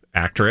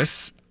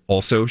actress.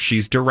 Also,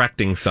 she's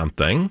directing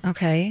something.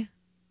 Okay.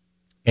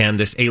 And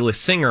this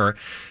A-list singer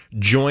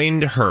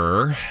joined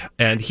her,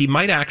 and he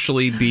might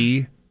actually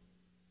be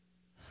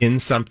in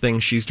something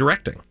she's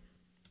directing.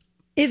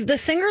 Is the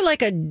singer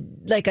like a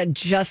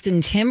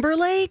Justin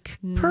Timberlake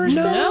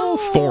person? No,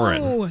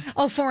 foreign.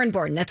 Oh,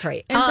 foreign-born. That's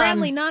right. And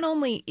Bradley, not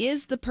only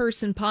is the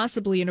person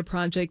possibly in a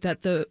project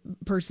that the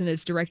person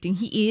is directing,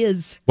 he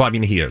is. Well, I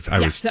mean, he is. I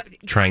was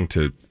trying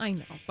to I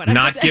know, but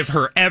not give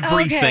her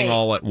everything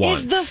all at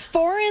once. Is the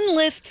foreign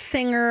list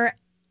singer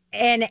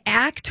an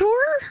actor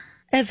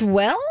as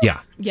well?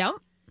 Yeah. Yeah.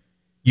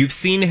 You've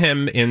seen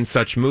him in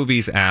such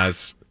movies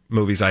as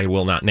movies I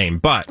will not name,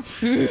 but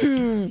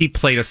he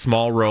played a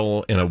small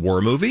role in a war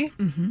movie.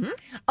 Mm-hmm.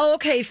 Oh,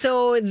 okay,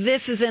 so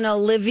this is an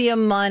Olivia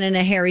Munn and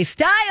a Harry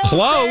Styles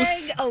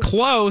thing.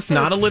 Close,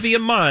 not Olivia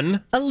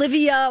Munn.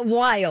 Olivia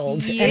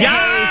Wilde and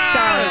Harry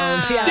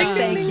Styles. Yes,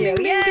 thank you.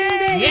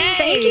 Yay!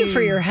 Thank you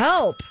for your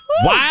help.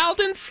 Wild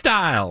and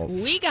Styles.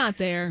 We got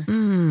there.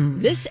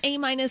 This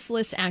A-minus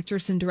list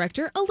actress and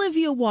director,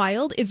 Olivia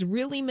Wilde, is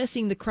really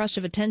missing the crush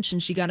of attention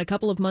she got a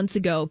couple of months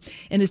ago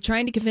and is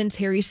trying to convince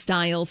Harry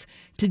Styles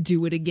to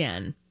do it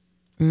again.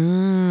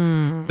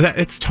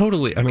 That's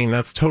totally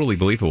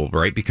believable,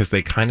 right? Because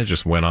they kind of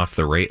just went off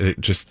the rate.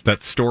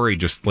 That story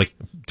just like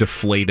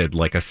deflated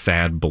like a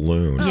sad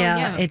balloon.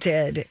 Yeah, it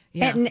did.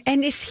 Yeah.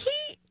 And is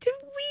he, do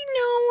we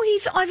know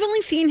I've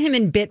only seen him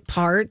in bit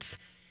parts.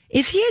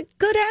 Is he a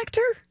good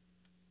actor?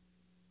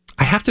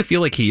 I have to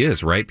feel like he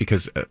is, right?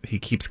 Because he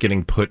keeps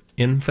getting put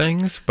in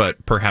things,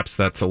 but perhaps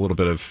that's a little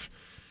bit of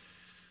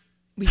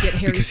we get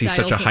Harry because he's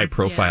Styles such a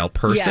high-profile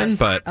person. Yes.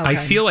 But Okay. I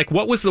feel like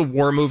what was the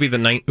war movie?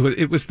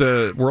 It was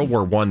the World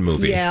War I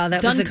movie. Yeah,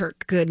 that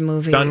Dunkirk. was a good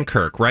movie.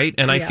 Dunkirk, right?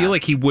 And I feel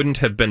like he wouldn't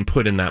have been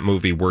put in that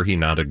movie were he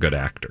not a good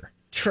actor.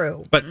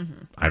 True. But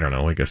I don't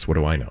know. I guess what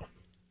do I know?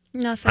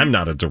 Nothing. I'm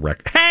not a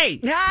direct. Hey,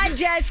 I'm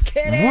just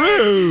kidding.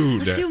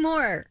 rude. Let's do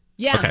more.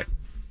 Yeah. Okay.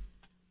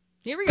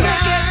 Here we go.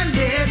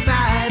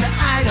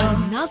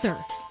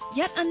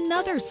 Yet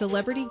another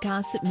celebrity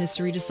gossip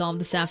mystery to solve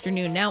this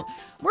afternoon. Now,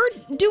 we're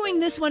doing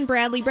this one,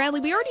 Bradley. Bradley,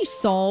 we already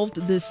solved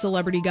this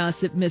celebrity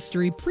gossip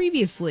mystery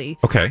previously.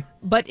 Okay.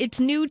 But it's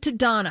new to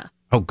Donna.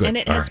 Oh, good. And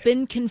it All has right.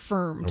 been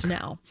confirmed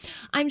now.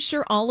 I'm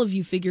sure all of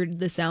you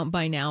figured this out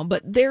by now,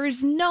 but there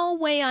is no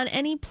way on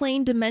any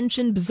plane to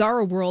mention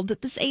Bizarro World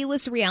that this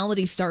A-list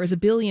reality star is a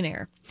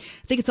billionaire.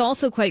 I think it's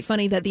also quite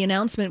funny that the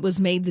announcement was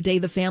made the day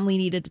the family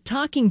needed a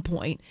talking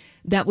point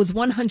that was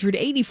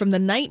 180 from the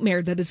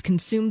nightmare that has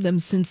consumed them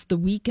since the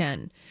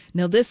weekend.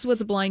 Now, this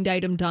was a blind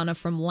item, Donna,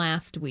 from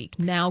last week,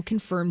 now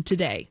confirmed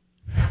today.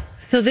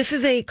 So this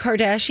is a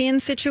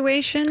Kardashian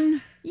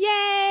situation?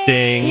 Yay!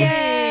 Ding.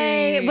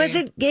 Yay! Was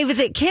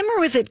it Kim or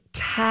was it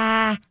Kylie?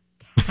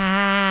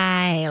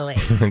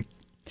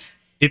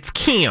 It's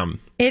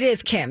Kim. It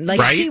is Kim. Like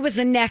Right? she was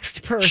the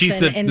next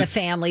person in the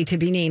family to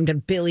be named a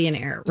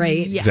billionaire,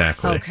 right? Yes.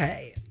 Exactly.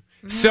 Okay.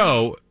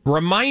 So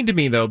remind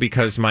me though,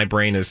 because my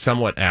brain is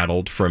somewhat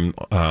addled from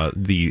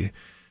the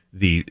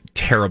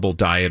terrible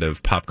diet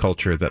of pop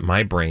culture that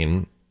my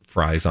brain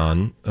fries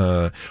on.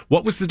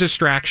 What was the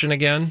distraction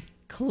again?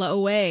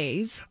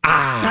 Chloe's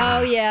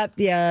Oh, yeah.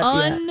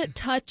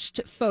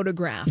 untouched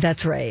photograph.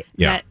 That's right.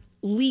 Yeah. That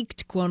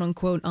leaked, quote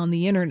unquote, on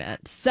the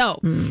internet. So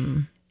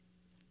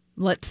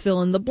Let's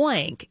fill in the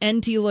blank.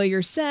 NT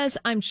Lawyer says,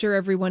 I'm sure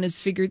everyone has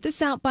figured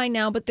this out by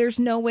now, but there's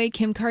no way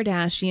Kim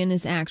Kardashian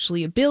is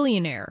actually a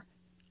billionaire,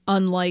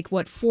 unlike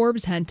what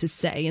Forbes had to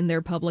say in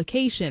their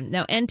publication.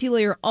 Now, NT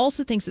Lawyer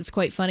also thinks it's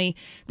quite funny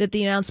that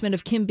the announcement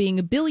of Kim being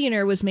a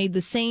billionaire was made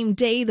the same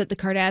day that the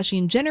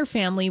Kardashian-Jenner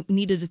family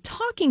needed a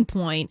talking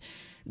point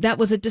that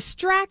was a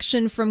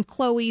distraction from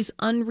Khloe's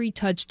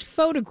unretouched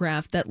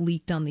photograph that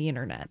leaked on the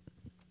internet.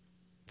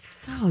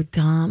 So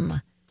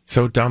dumb.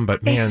 So dumb,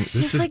 but man,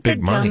 this is like big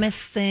the money.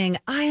 Dumbest thing.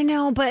 I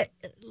know, but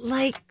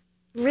like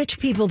rich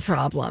people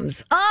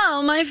problems.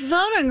 Oh, my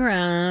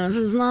photograph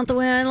is not the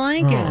way I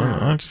like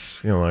it. I just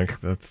feel like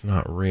that's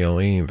not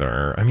real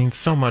either. I mean,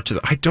 so much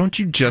of don't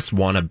you just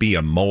want to be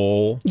a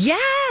mole?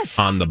 Yes.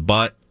 On the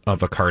butt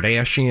of a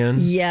Kardashian?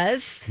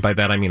 Yes. By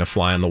that I mean a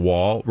fly on the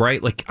wall,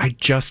 right? Like, I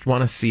just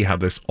want to see how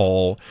this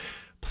all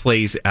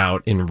plays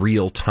out in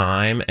real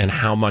time and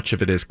how much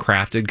of it is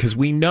crafted, because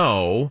we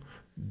know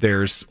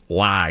there's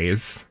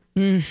lies.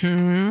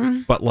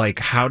 Mm-hmm. But like,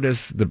 how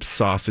does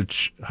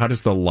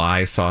the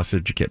lie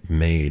sausage get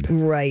made?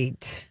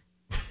 Right.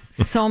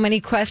 So many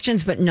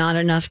questions, but not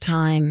enough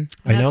time.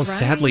 I know. Right.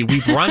 Sadly,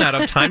 we've run out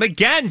of time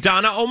again,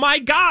 Donna. Oh my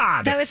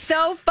God. That was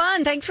so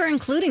fun. Thanks for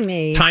including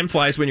me. Time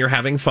flies when you're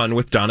having fun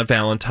with Donna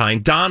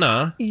Valentine.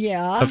 Donna,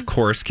 of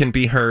course, can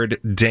be heard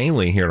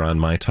daily here on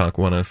My Talk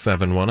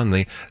 107.1 on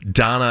the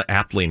Donna,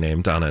 aptly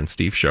named Donna and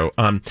Steve show.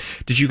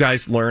 Did you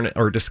guys learn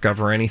or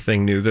discover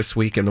anything new this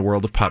week in the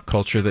world of pop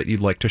culture that you'd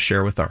like to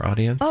share with our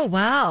audience? Oh,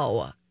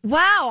 wow.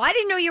 Wow. I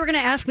didn't know you were going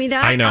to ask me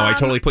that. I know. I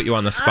totally put you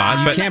on the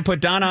spot. But you can't put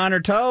Donna on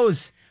her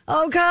toes.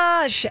 Oh,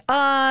 gosh.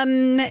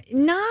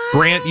 No.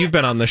 Grant, you've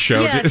been on the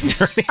show. Yes. Is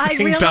there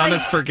anything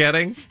Donna's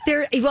forgetting?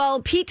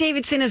 Pete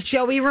Davidson as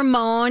Joey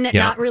Ramone. Yeah.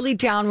 Not really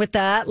down with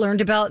that. Learned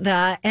about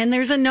that. And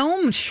there's a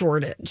gnome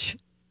shortage.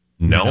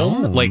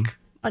 Gnome? Like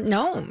a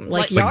gnome.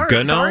 Like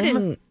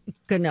garden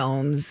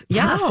gnomes.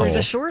 Yes, there's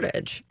a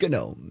shortage.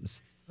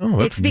 Gnomes. Oh,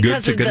 that's it's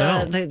because good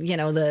to of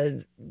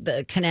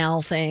the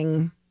canal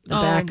thing. The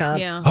backup.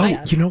 Yeah. Oh,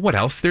 you know what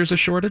else there's a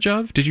shortage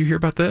of? Did you hear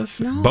about this?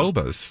 No.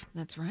 Bobas.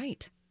 That's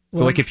right.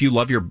 So, like, if you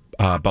love your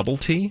bubble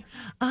tea.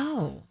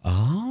 Oh.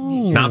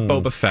 Not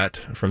Boba Fett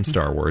from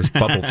Star Wars.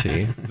 Bubble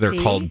tea. They're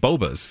called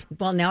Bobas.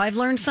 Well, now I've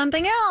learned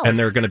something else. And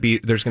there's going to be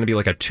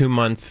like a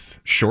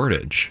 2-month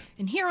shortage.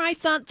 And here I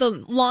thought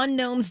the lawn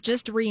gnomes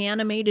just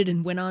reanimated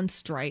and went on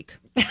strike.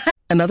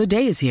 Another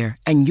day is here,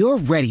 and you're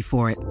ready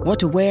for it. What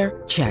to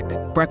wear? Check.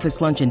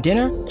 Breakfast, lunch, and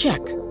dinner?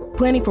 Check.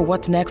 Planning for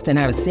what's next and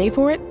how to save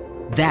for it?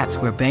 That's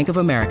where Bank of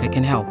America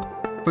can help.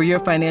 For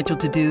your financial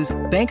to-dos,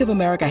 Bank of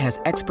America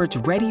has experts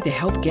ready to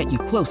help get you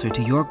closer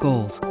to your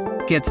goals.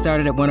 Get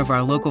started at one of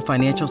our local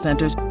financial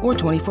centers or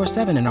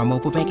 24/7 in our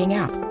mobile banking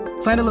app.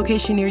 Find a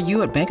location near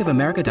you at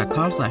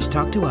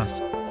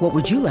bankofamerica.com/talktous. What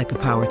would you like the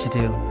power to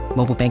do?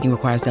 Mobile banking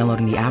requires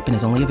downloading the app and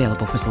is only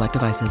available for select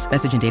devices.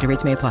 Message and data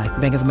rates may apply.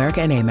 Bank of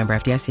America N.A., member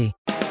FDIC.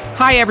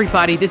 Hi,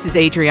 everybody. This is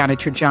Adriana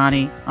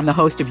Trajani. I'm the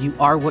host of You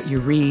Are What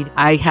You Read.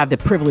 I have the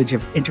privilege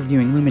of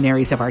interviewing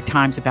luminaries of our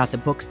times about the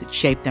books that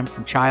shaped them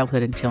from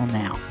childhood until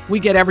now.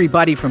 We get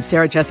everybody from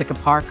Sarah Jessica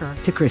Parker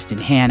to Kristen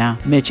Hanna,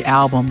 Mitch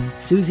Albom,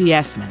 Susie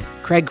Essman,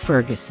 Craig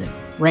Ferguson,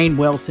 Rainn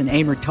Wilson,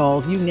 Amor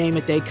Tolls, you name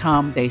it, they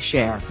come, they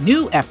share.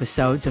 New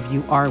episodes of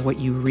You Are What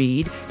You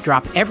Read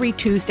drop every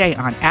Tuesday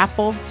on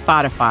Apple,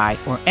 Spotify,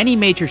 or any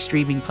major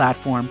streaming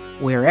platform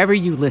wherever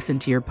you listen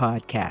to your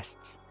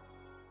podcasts.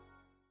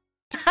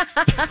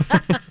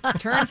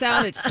 Turns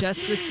out it's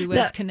just the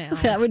Suez Canal.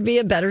 That would be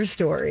a better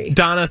story.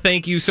 Donna,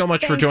 thank you so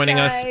much for joining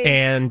us.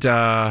 And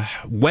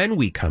when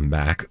we come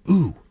back,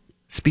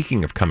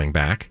 speaking of coming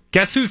back,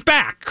 guess who's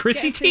back?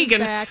 Chrissy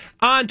Teigen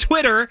on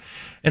Twitter.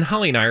 And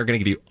Holly and I are going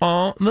to give you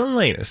all the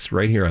latest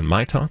right here on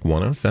My Talk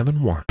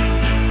 107.1.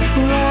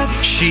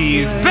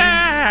 She's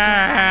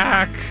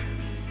back!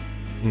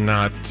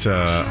 Not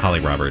Holly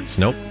Roberts.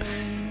 Nope.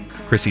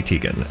 Chrissy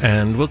Teigen,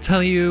 and we'll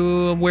tell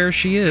you where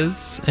she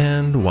is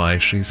and why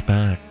she's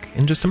back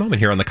in just a moment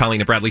here on the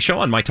Colleen and Bradley Show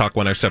on My Talk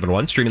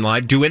 107.1, streaming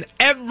live, doing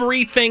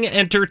everything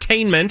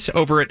entertainment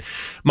over at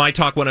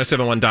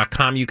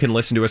MyTalk1071.com. You can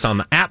listen to us on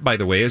the app, by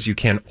the way, as you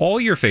can all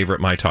your favorite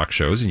My Talk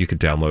shows, and you can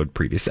download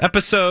previous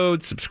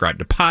episodes, subscribe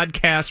to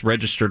podcasts,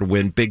 register to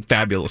win big,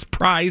 fabulous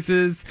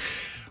prizes.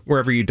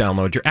 Wherever you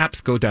download your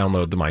apps, go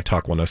download the My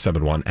Talk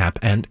 107.1 app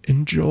and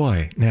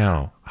enjoy.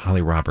 Now,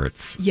 Holly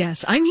Roberts.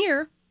 Yes, I'm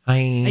here.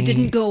 I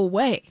didn't go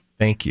away.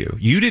 Thank you.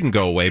 You didn't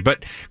go away,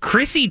 but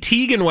Chrissy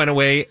Teigen went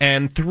away,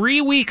 and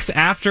 3 weeks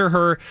after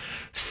her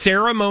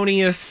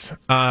ceremony,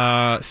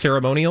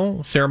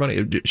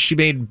 she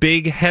made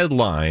big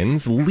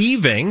headlines,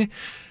 leaving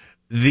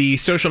the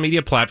social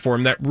media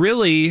platform that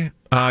really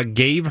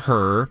gave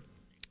her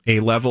a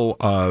level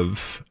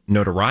of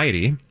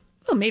notoriety.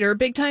 Well, made her a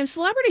big-time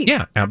celebrity.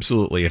 Yeah,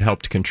 absolutely. It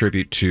helped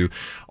contribute to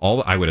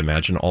I would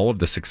imagine, all of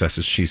the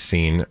successes she's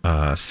seen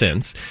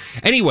since.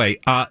 Anyway,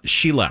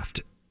 she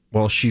left.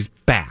 Well, she's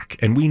back.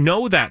 And we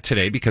know that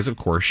today because, of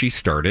course, she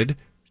started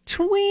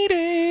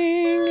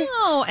tweeting.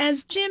 Well,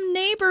 as Jim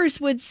Neighbors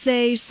would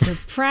say,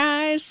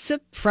 surprise,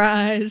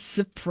 surprise,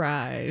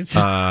 surprise.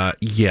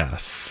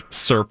 Yes.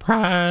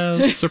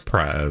 Surprise,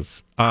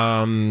 surprise.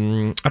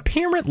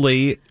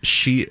 Apparently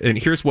and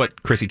here's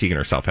what Chrissy Teigen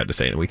herself had to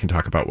say, and we can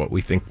talk about what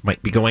we think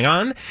might be going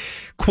on.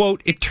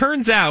 Quote, "It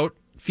turns out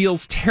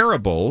feels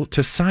terrible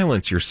to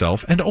silence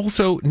yourself and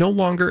also no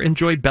longer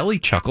enjoy belly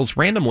chuckles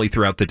randomly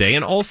throughout the day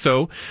and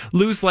also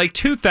lose like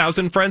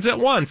 2,000 friends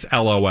at once.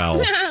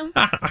 LOL."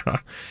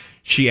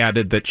 She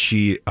added that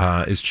she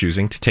is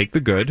choosing to take the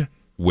good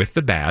with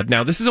the bad.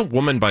 Now, this is a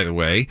woman, by the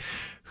way,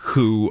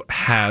 who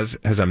has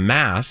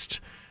amassed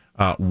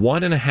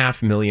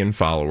 1.5 million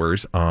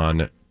followers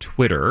on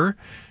Twitter.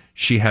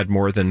 She had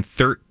more than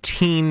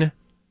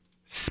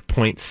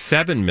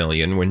 13.7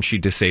 million when she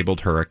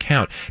disabled her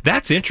account.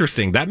 That's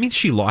interesting. That means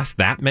she lost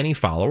that many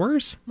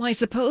followers? Well, I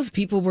suppose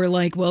people were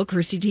like, well,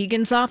 Chrissy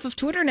Teigen's off of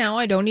Twitter now.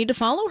 I don't need to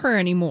follow her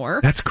anymore.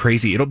 That's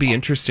crazy. It'll be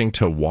interesting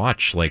to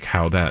watch like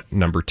how that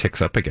number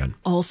ticks up again.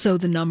 Also,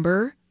 the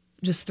number,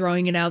 just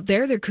throwing it out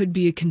there could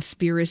be a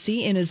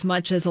conspiracy in as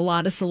much as a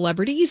lot of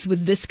celebrities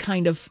with this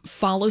kind of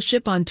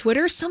followship on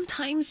Twitter,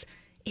 sometimes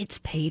it's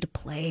pay to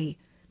play.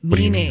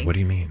 Meaning, What do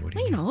you mean?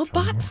 A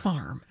bot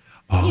farm.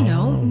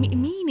 Oh.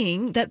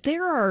 Meaning that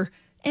there are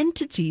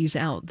entities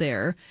out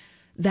there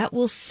that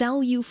will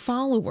sell you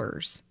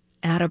followers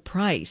at a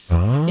price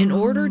in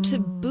order to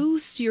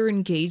boost your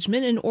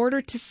engagement, in order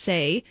to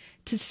say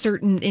to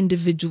certain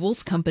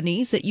individuals,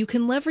 companies, that you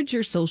can leverage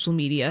your social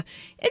media.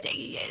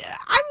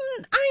 I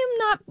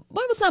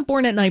was not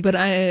born at night, but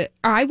I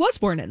was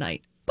born at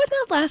night, but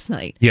not last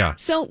night. Yeah.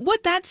 So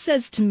what that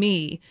says to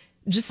me,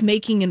 just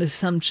making an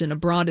assumption, a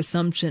broad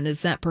assumption, is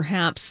that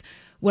perhaps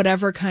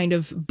whatever kind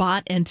of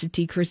bot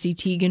entity Chrissy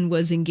Teigen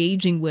was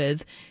engaging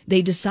with,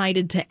 they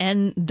decided to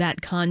end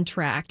that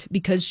contract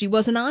because she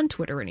wasn't on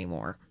Twitter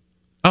anymore.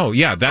 Oh,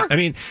 yeah. Or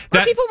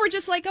people were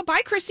just like, oh, bye,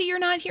 Chrissy, you're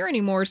not here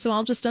anymore, so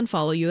I'll just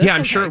unfollow you.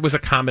 I'm sure it was a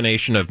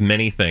combination of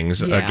many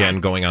things,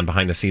 again, going on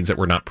behind the scenes that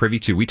we're not privy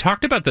to. We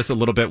talked about this a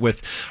little bit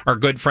with our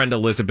good friend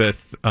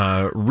Elizabeth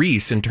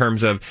Reese in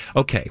terms of,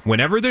 okay,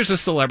 whenever there's a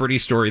celebrity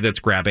story that's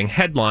grabbing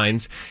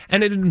headlines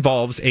and it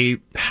involves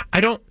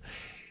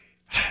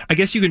I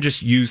guess you can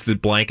just use the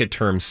blanket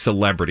term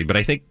celebrity, but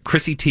I think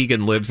Chrissy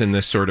Teigen lives in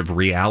this sort of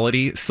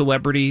reality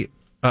celebrity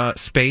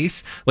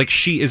space. Like,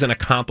 she is an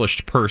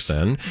accomplished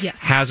person,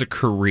 yes, has a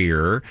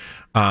career,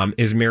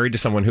 is married to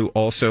someone who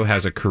also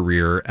has a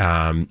career,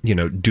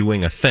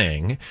 doing a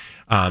thing.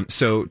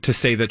 So to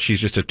say that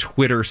she's just a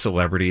Twitter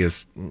celebrity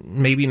is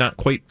maybe not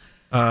quite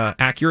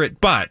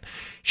accurate, but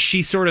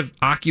she sort of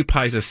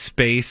occupies a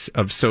space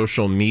of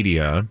social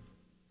media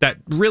that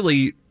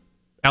really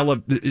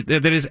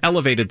that is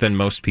elevated than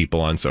most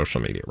people on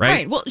social media, right?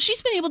 Right. Well,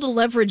 she's been able to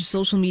leverage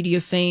social media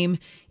fame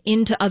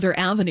into other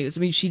avenues. I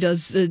mean, she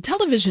does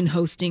television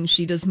hosting,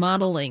 she does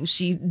modeling,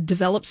 she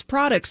develops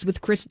products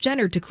with Kris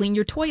Jenner to clean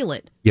your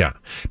toilet. Yeah.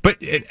 But,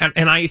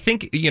 and I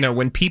think,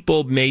 when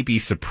people may be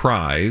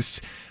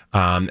surprised,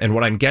 and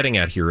what I'm getting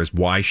at here is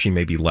why she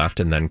maybe left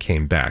and then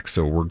came back.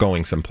 So we're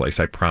going someplace,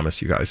 I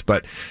promise you guys.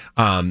 But,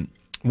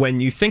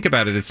 when you think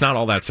about it, it's not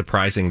all that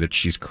surprising that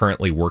she's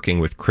currently working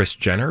with Kris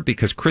Jenner,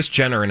 because Kris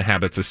Jenner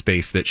inhabits a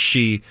space that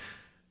she,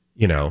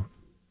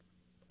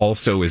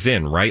 also is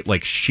in, right?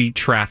 Like, she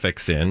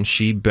traffics in,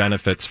 she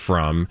benefits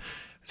from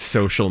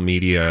social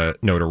media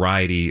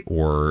notoriety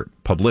or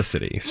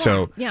publicity.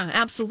 Well, yeah,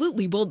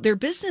 absolutely. Well, their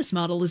business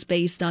model is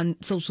based on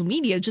social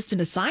media. Just an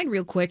aside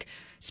real quick,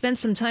 spent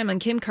some time on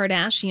Kim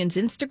Kardashian's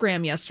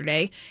Instagram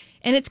yesterday,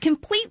 and it's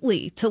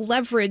completely to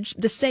leverage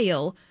the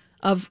sale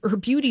of her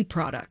beauty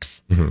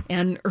products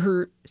and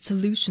her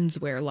solutions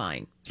wear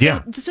line.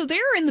 So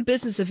they're in the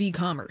business of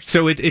e-commerce.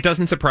 So it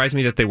doesn't surprise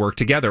me that they work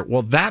together.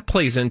 Well, that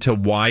plays into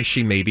why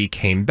she maybe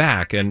came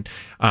back. And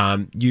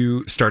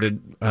you started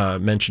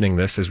mentioning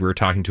this as we were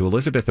talking to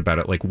Elizabeth about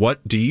it. Like, what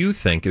do you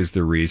think is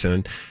the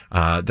reason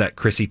that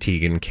Chrissy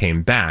Teigen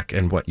came back?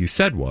 And what you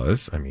said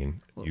was, I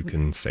mean, you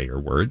can say your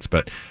words,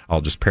 but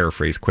I'll just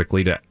paraphrase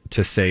quickly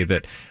to say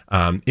that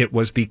it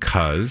was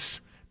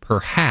because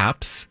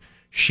perhaps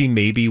she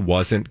maybe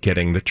wasn't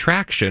getting the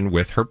traction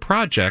with her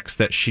projects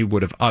that she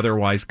would have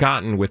otherwise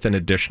gotten with an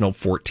additional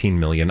 14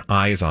 million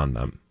eyes on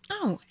them.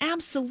 Oh,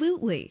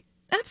 absolutely.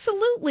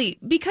 Absolutely.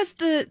 Because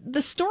the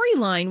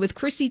storyline with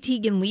Chrissy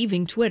Teigen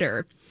leaving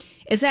Twitter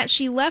is that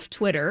she left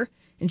Twitter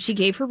and she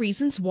gave her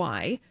reasons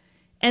why.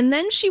 And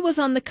then she was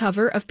on the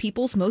cover of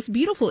People's Most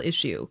Beautiful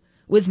issue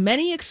with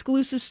many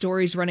exclusive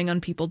stories running on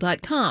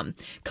people.com,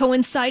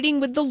 coinciding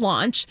with the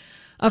launch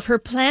of her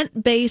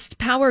plant-based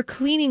power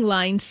cleaning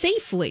line,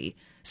 Safely.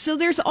 So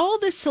there's all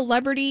this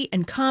celebrity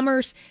and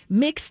commerce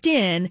mixed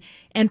in,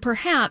 and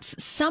perhaps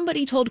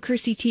somebody told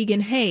Chrissy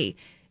Teigen, hey,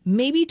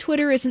 maybe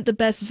Twitter isn't the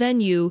best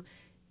venue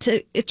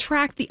to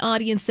attract the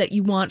audience that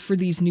you want for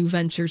these new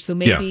ventures. So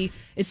maybe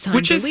it's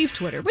time to leave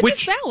Twitter, which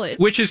is valid.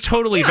 Which is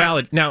totally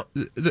valid. Now,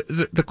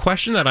 the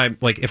question that I'm,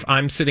 like, if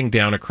I'm sitting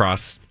down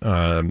across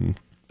a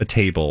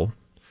table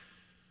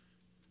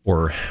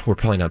or we're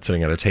probably not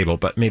sitting at a table,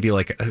 but maybe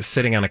like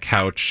sitting on a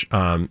couch,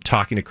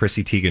 talking to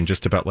Chrissy Teigen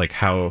just about like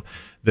how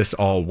this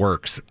all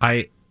works.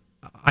 I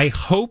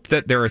hope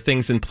that there are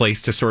things in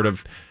place to sort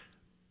of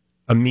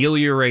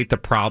ameliorate the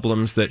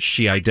problems that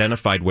she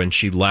identified when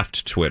she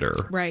left Twitter.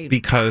 Right.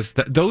 Because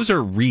those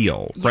are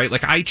real, yes. Right?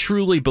 Like, I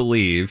truly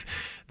believe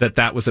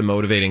that was a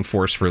motivating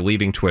force for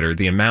leaving Twitter.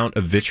 The amount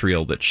of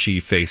vitriol that she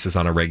faces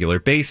on a regular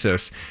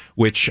basis,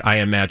 which I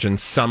imagine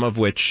some of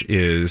which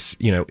is,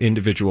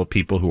 individual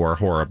people who are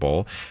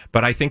horrible.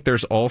 But I think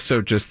there's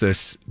also just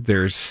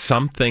there's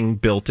something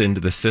built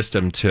into the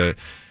system to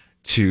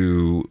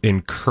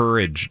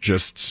encourage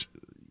just,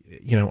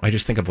 I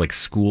just think of like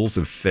schools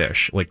of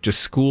fish, like just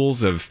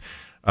schools of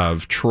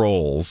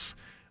trolls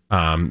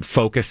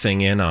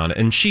focusing in on.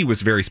 And she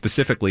was very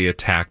specifically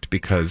attacked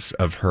because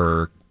of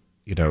her,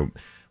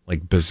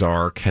 like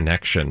bizarre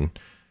connection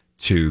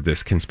to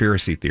this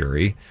conspiracy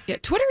theory. Yeah,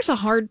 Twitter's a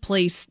hard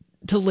place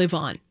to live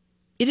on.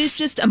 It is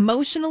just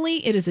emotionally,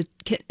 it is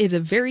a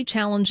very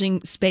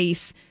challenging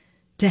space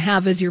to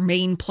have as your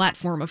main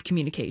platform of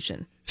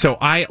communication. So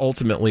I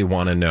ultimately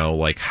want to know,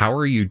 like, how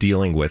are you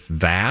dealing with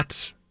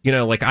that?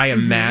 I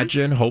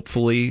imagine,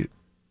 hopefully,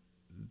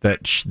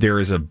 that there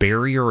is a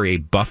barrier or a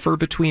buffer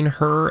between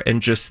her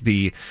and just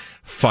the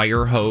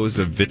fire hose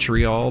of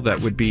vitriol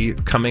that would be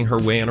coming her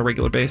way on a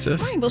regular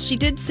basis. Right. Well, she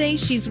did say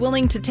she's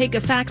willing to take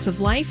a facts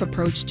of life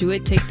approach to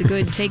it, take the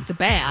good, take the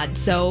bad.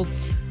 So,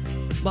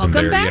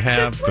 welcome back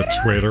to Twitter. The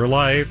Twitter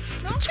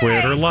life. Okay. The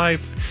Twitter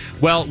life.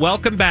 Well,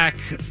 welcome back,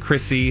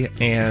 Chrissy.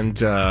 And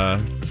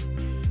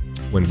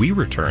when we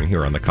return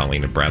here on the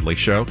Colleen and Bradley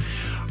Show,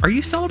 are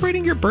you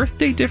celebrating your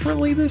birthday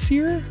differently this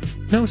year?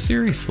 No,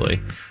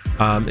 seriously.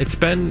 It's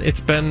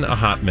been a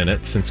hot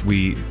minute since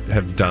we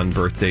have done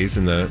birthdays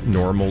in the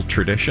normal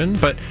tradition,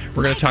 but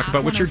we're going to talk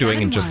about what you're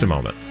doing in just a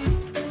moment.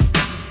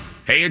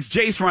 Hey, it's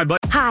Jace from my buddy.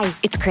 Hi,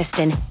 it's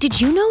Kristen.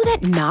 Did you know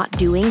that not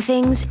doing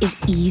things is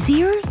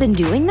easier than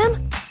doing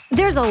them?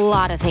 There's a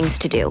lot of things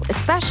to do,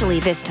 especially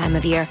this time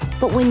of year.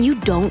 But when you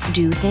don't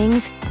do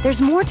things,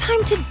 there's more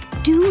time to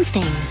do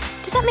things.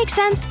 Does that make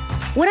sense?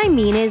 What I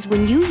mean is,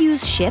 when you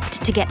use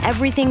Shipt to get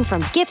everything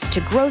from gifts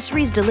to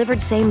groceries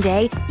delivered same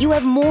day, you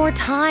have more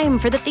time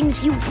for the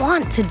things you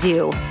want to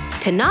do.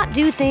 To not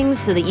do things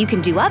so that you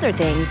can do other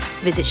things,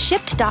 visit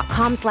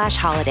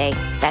shipt.com/holiday.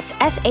 That's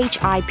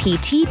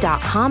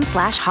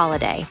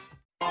SHIPT.com/holiday.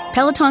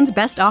 Peloton's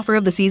best offer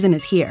of the season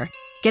is here.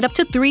 Get up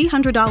to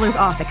 $300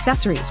 off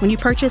accessories when you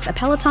purchase a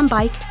Peloton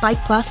bike,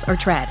 Bike Plus, or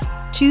Tread.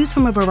 Choose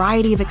from a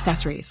variety of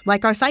accessories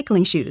like our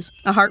cycling shoes,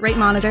 a heart rate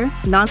monitor,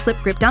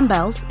 non-slip grip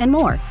dumbbells, and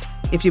more.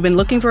 If you've been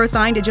looking for a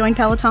sign to join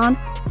Peloton,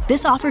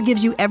 this offer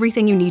gives you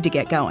everything you need to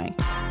get going.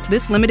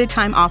 This limited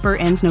time offer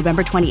ends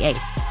November 28th.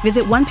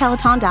 Visit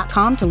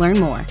onepeloton.com to learn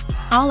more.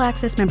 All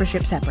access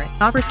membership separate.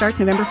 Offer starts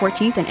November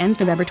 14th and ends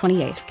November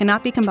 28th.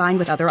 Cannot be combined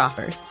with other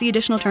offers. See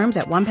additional terms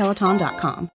at onepeloton.com.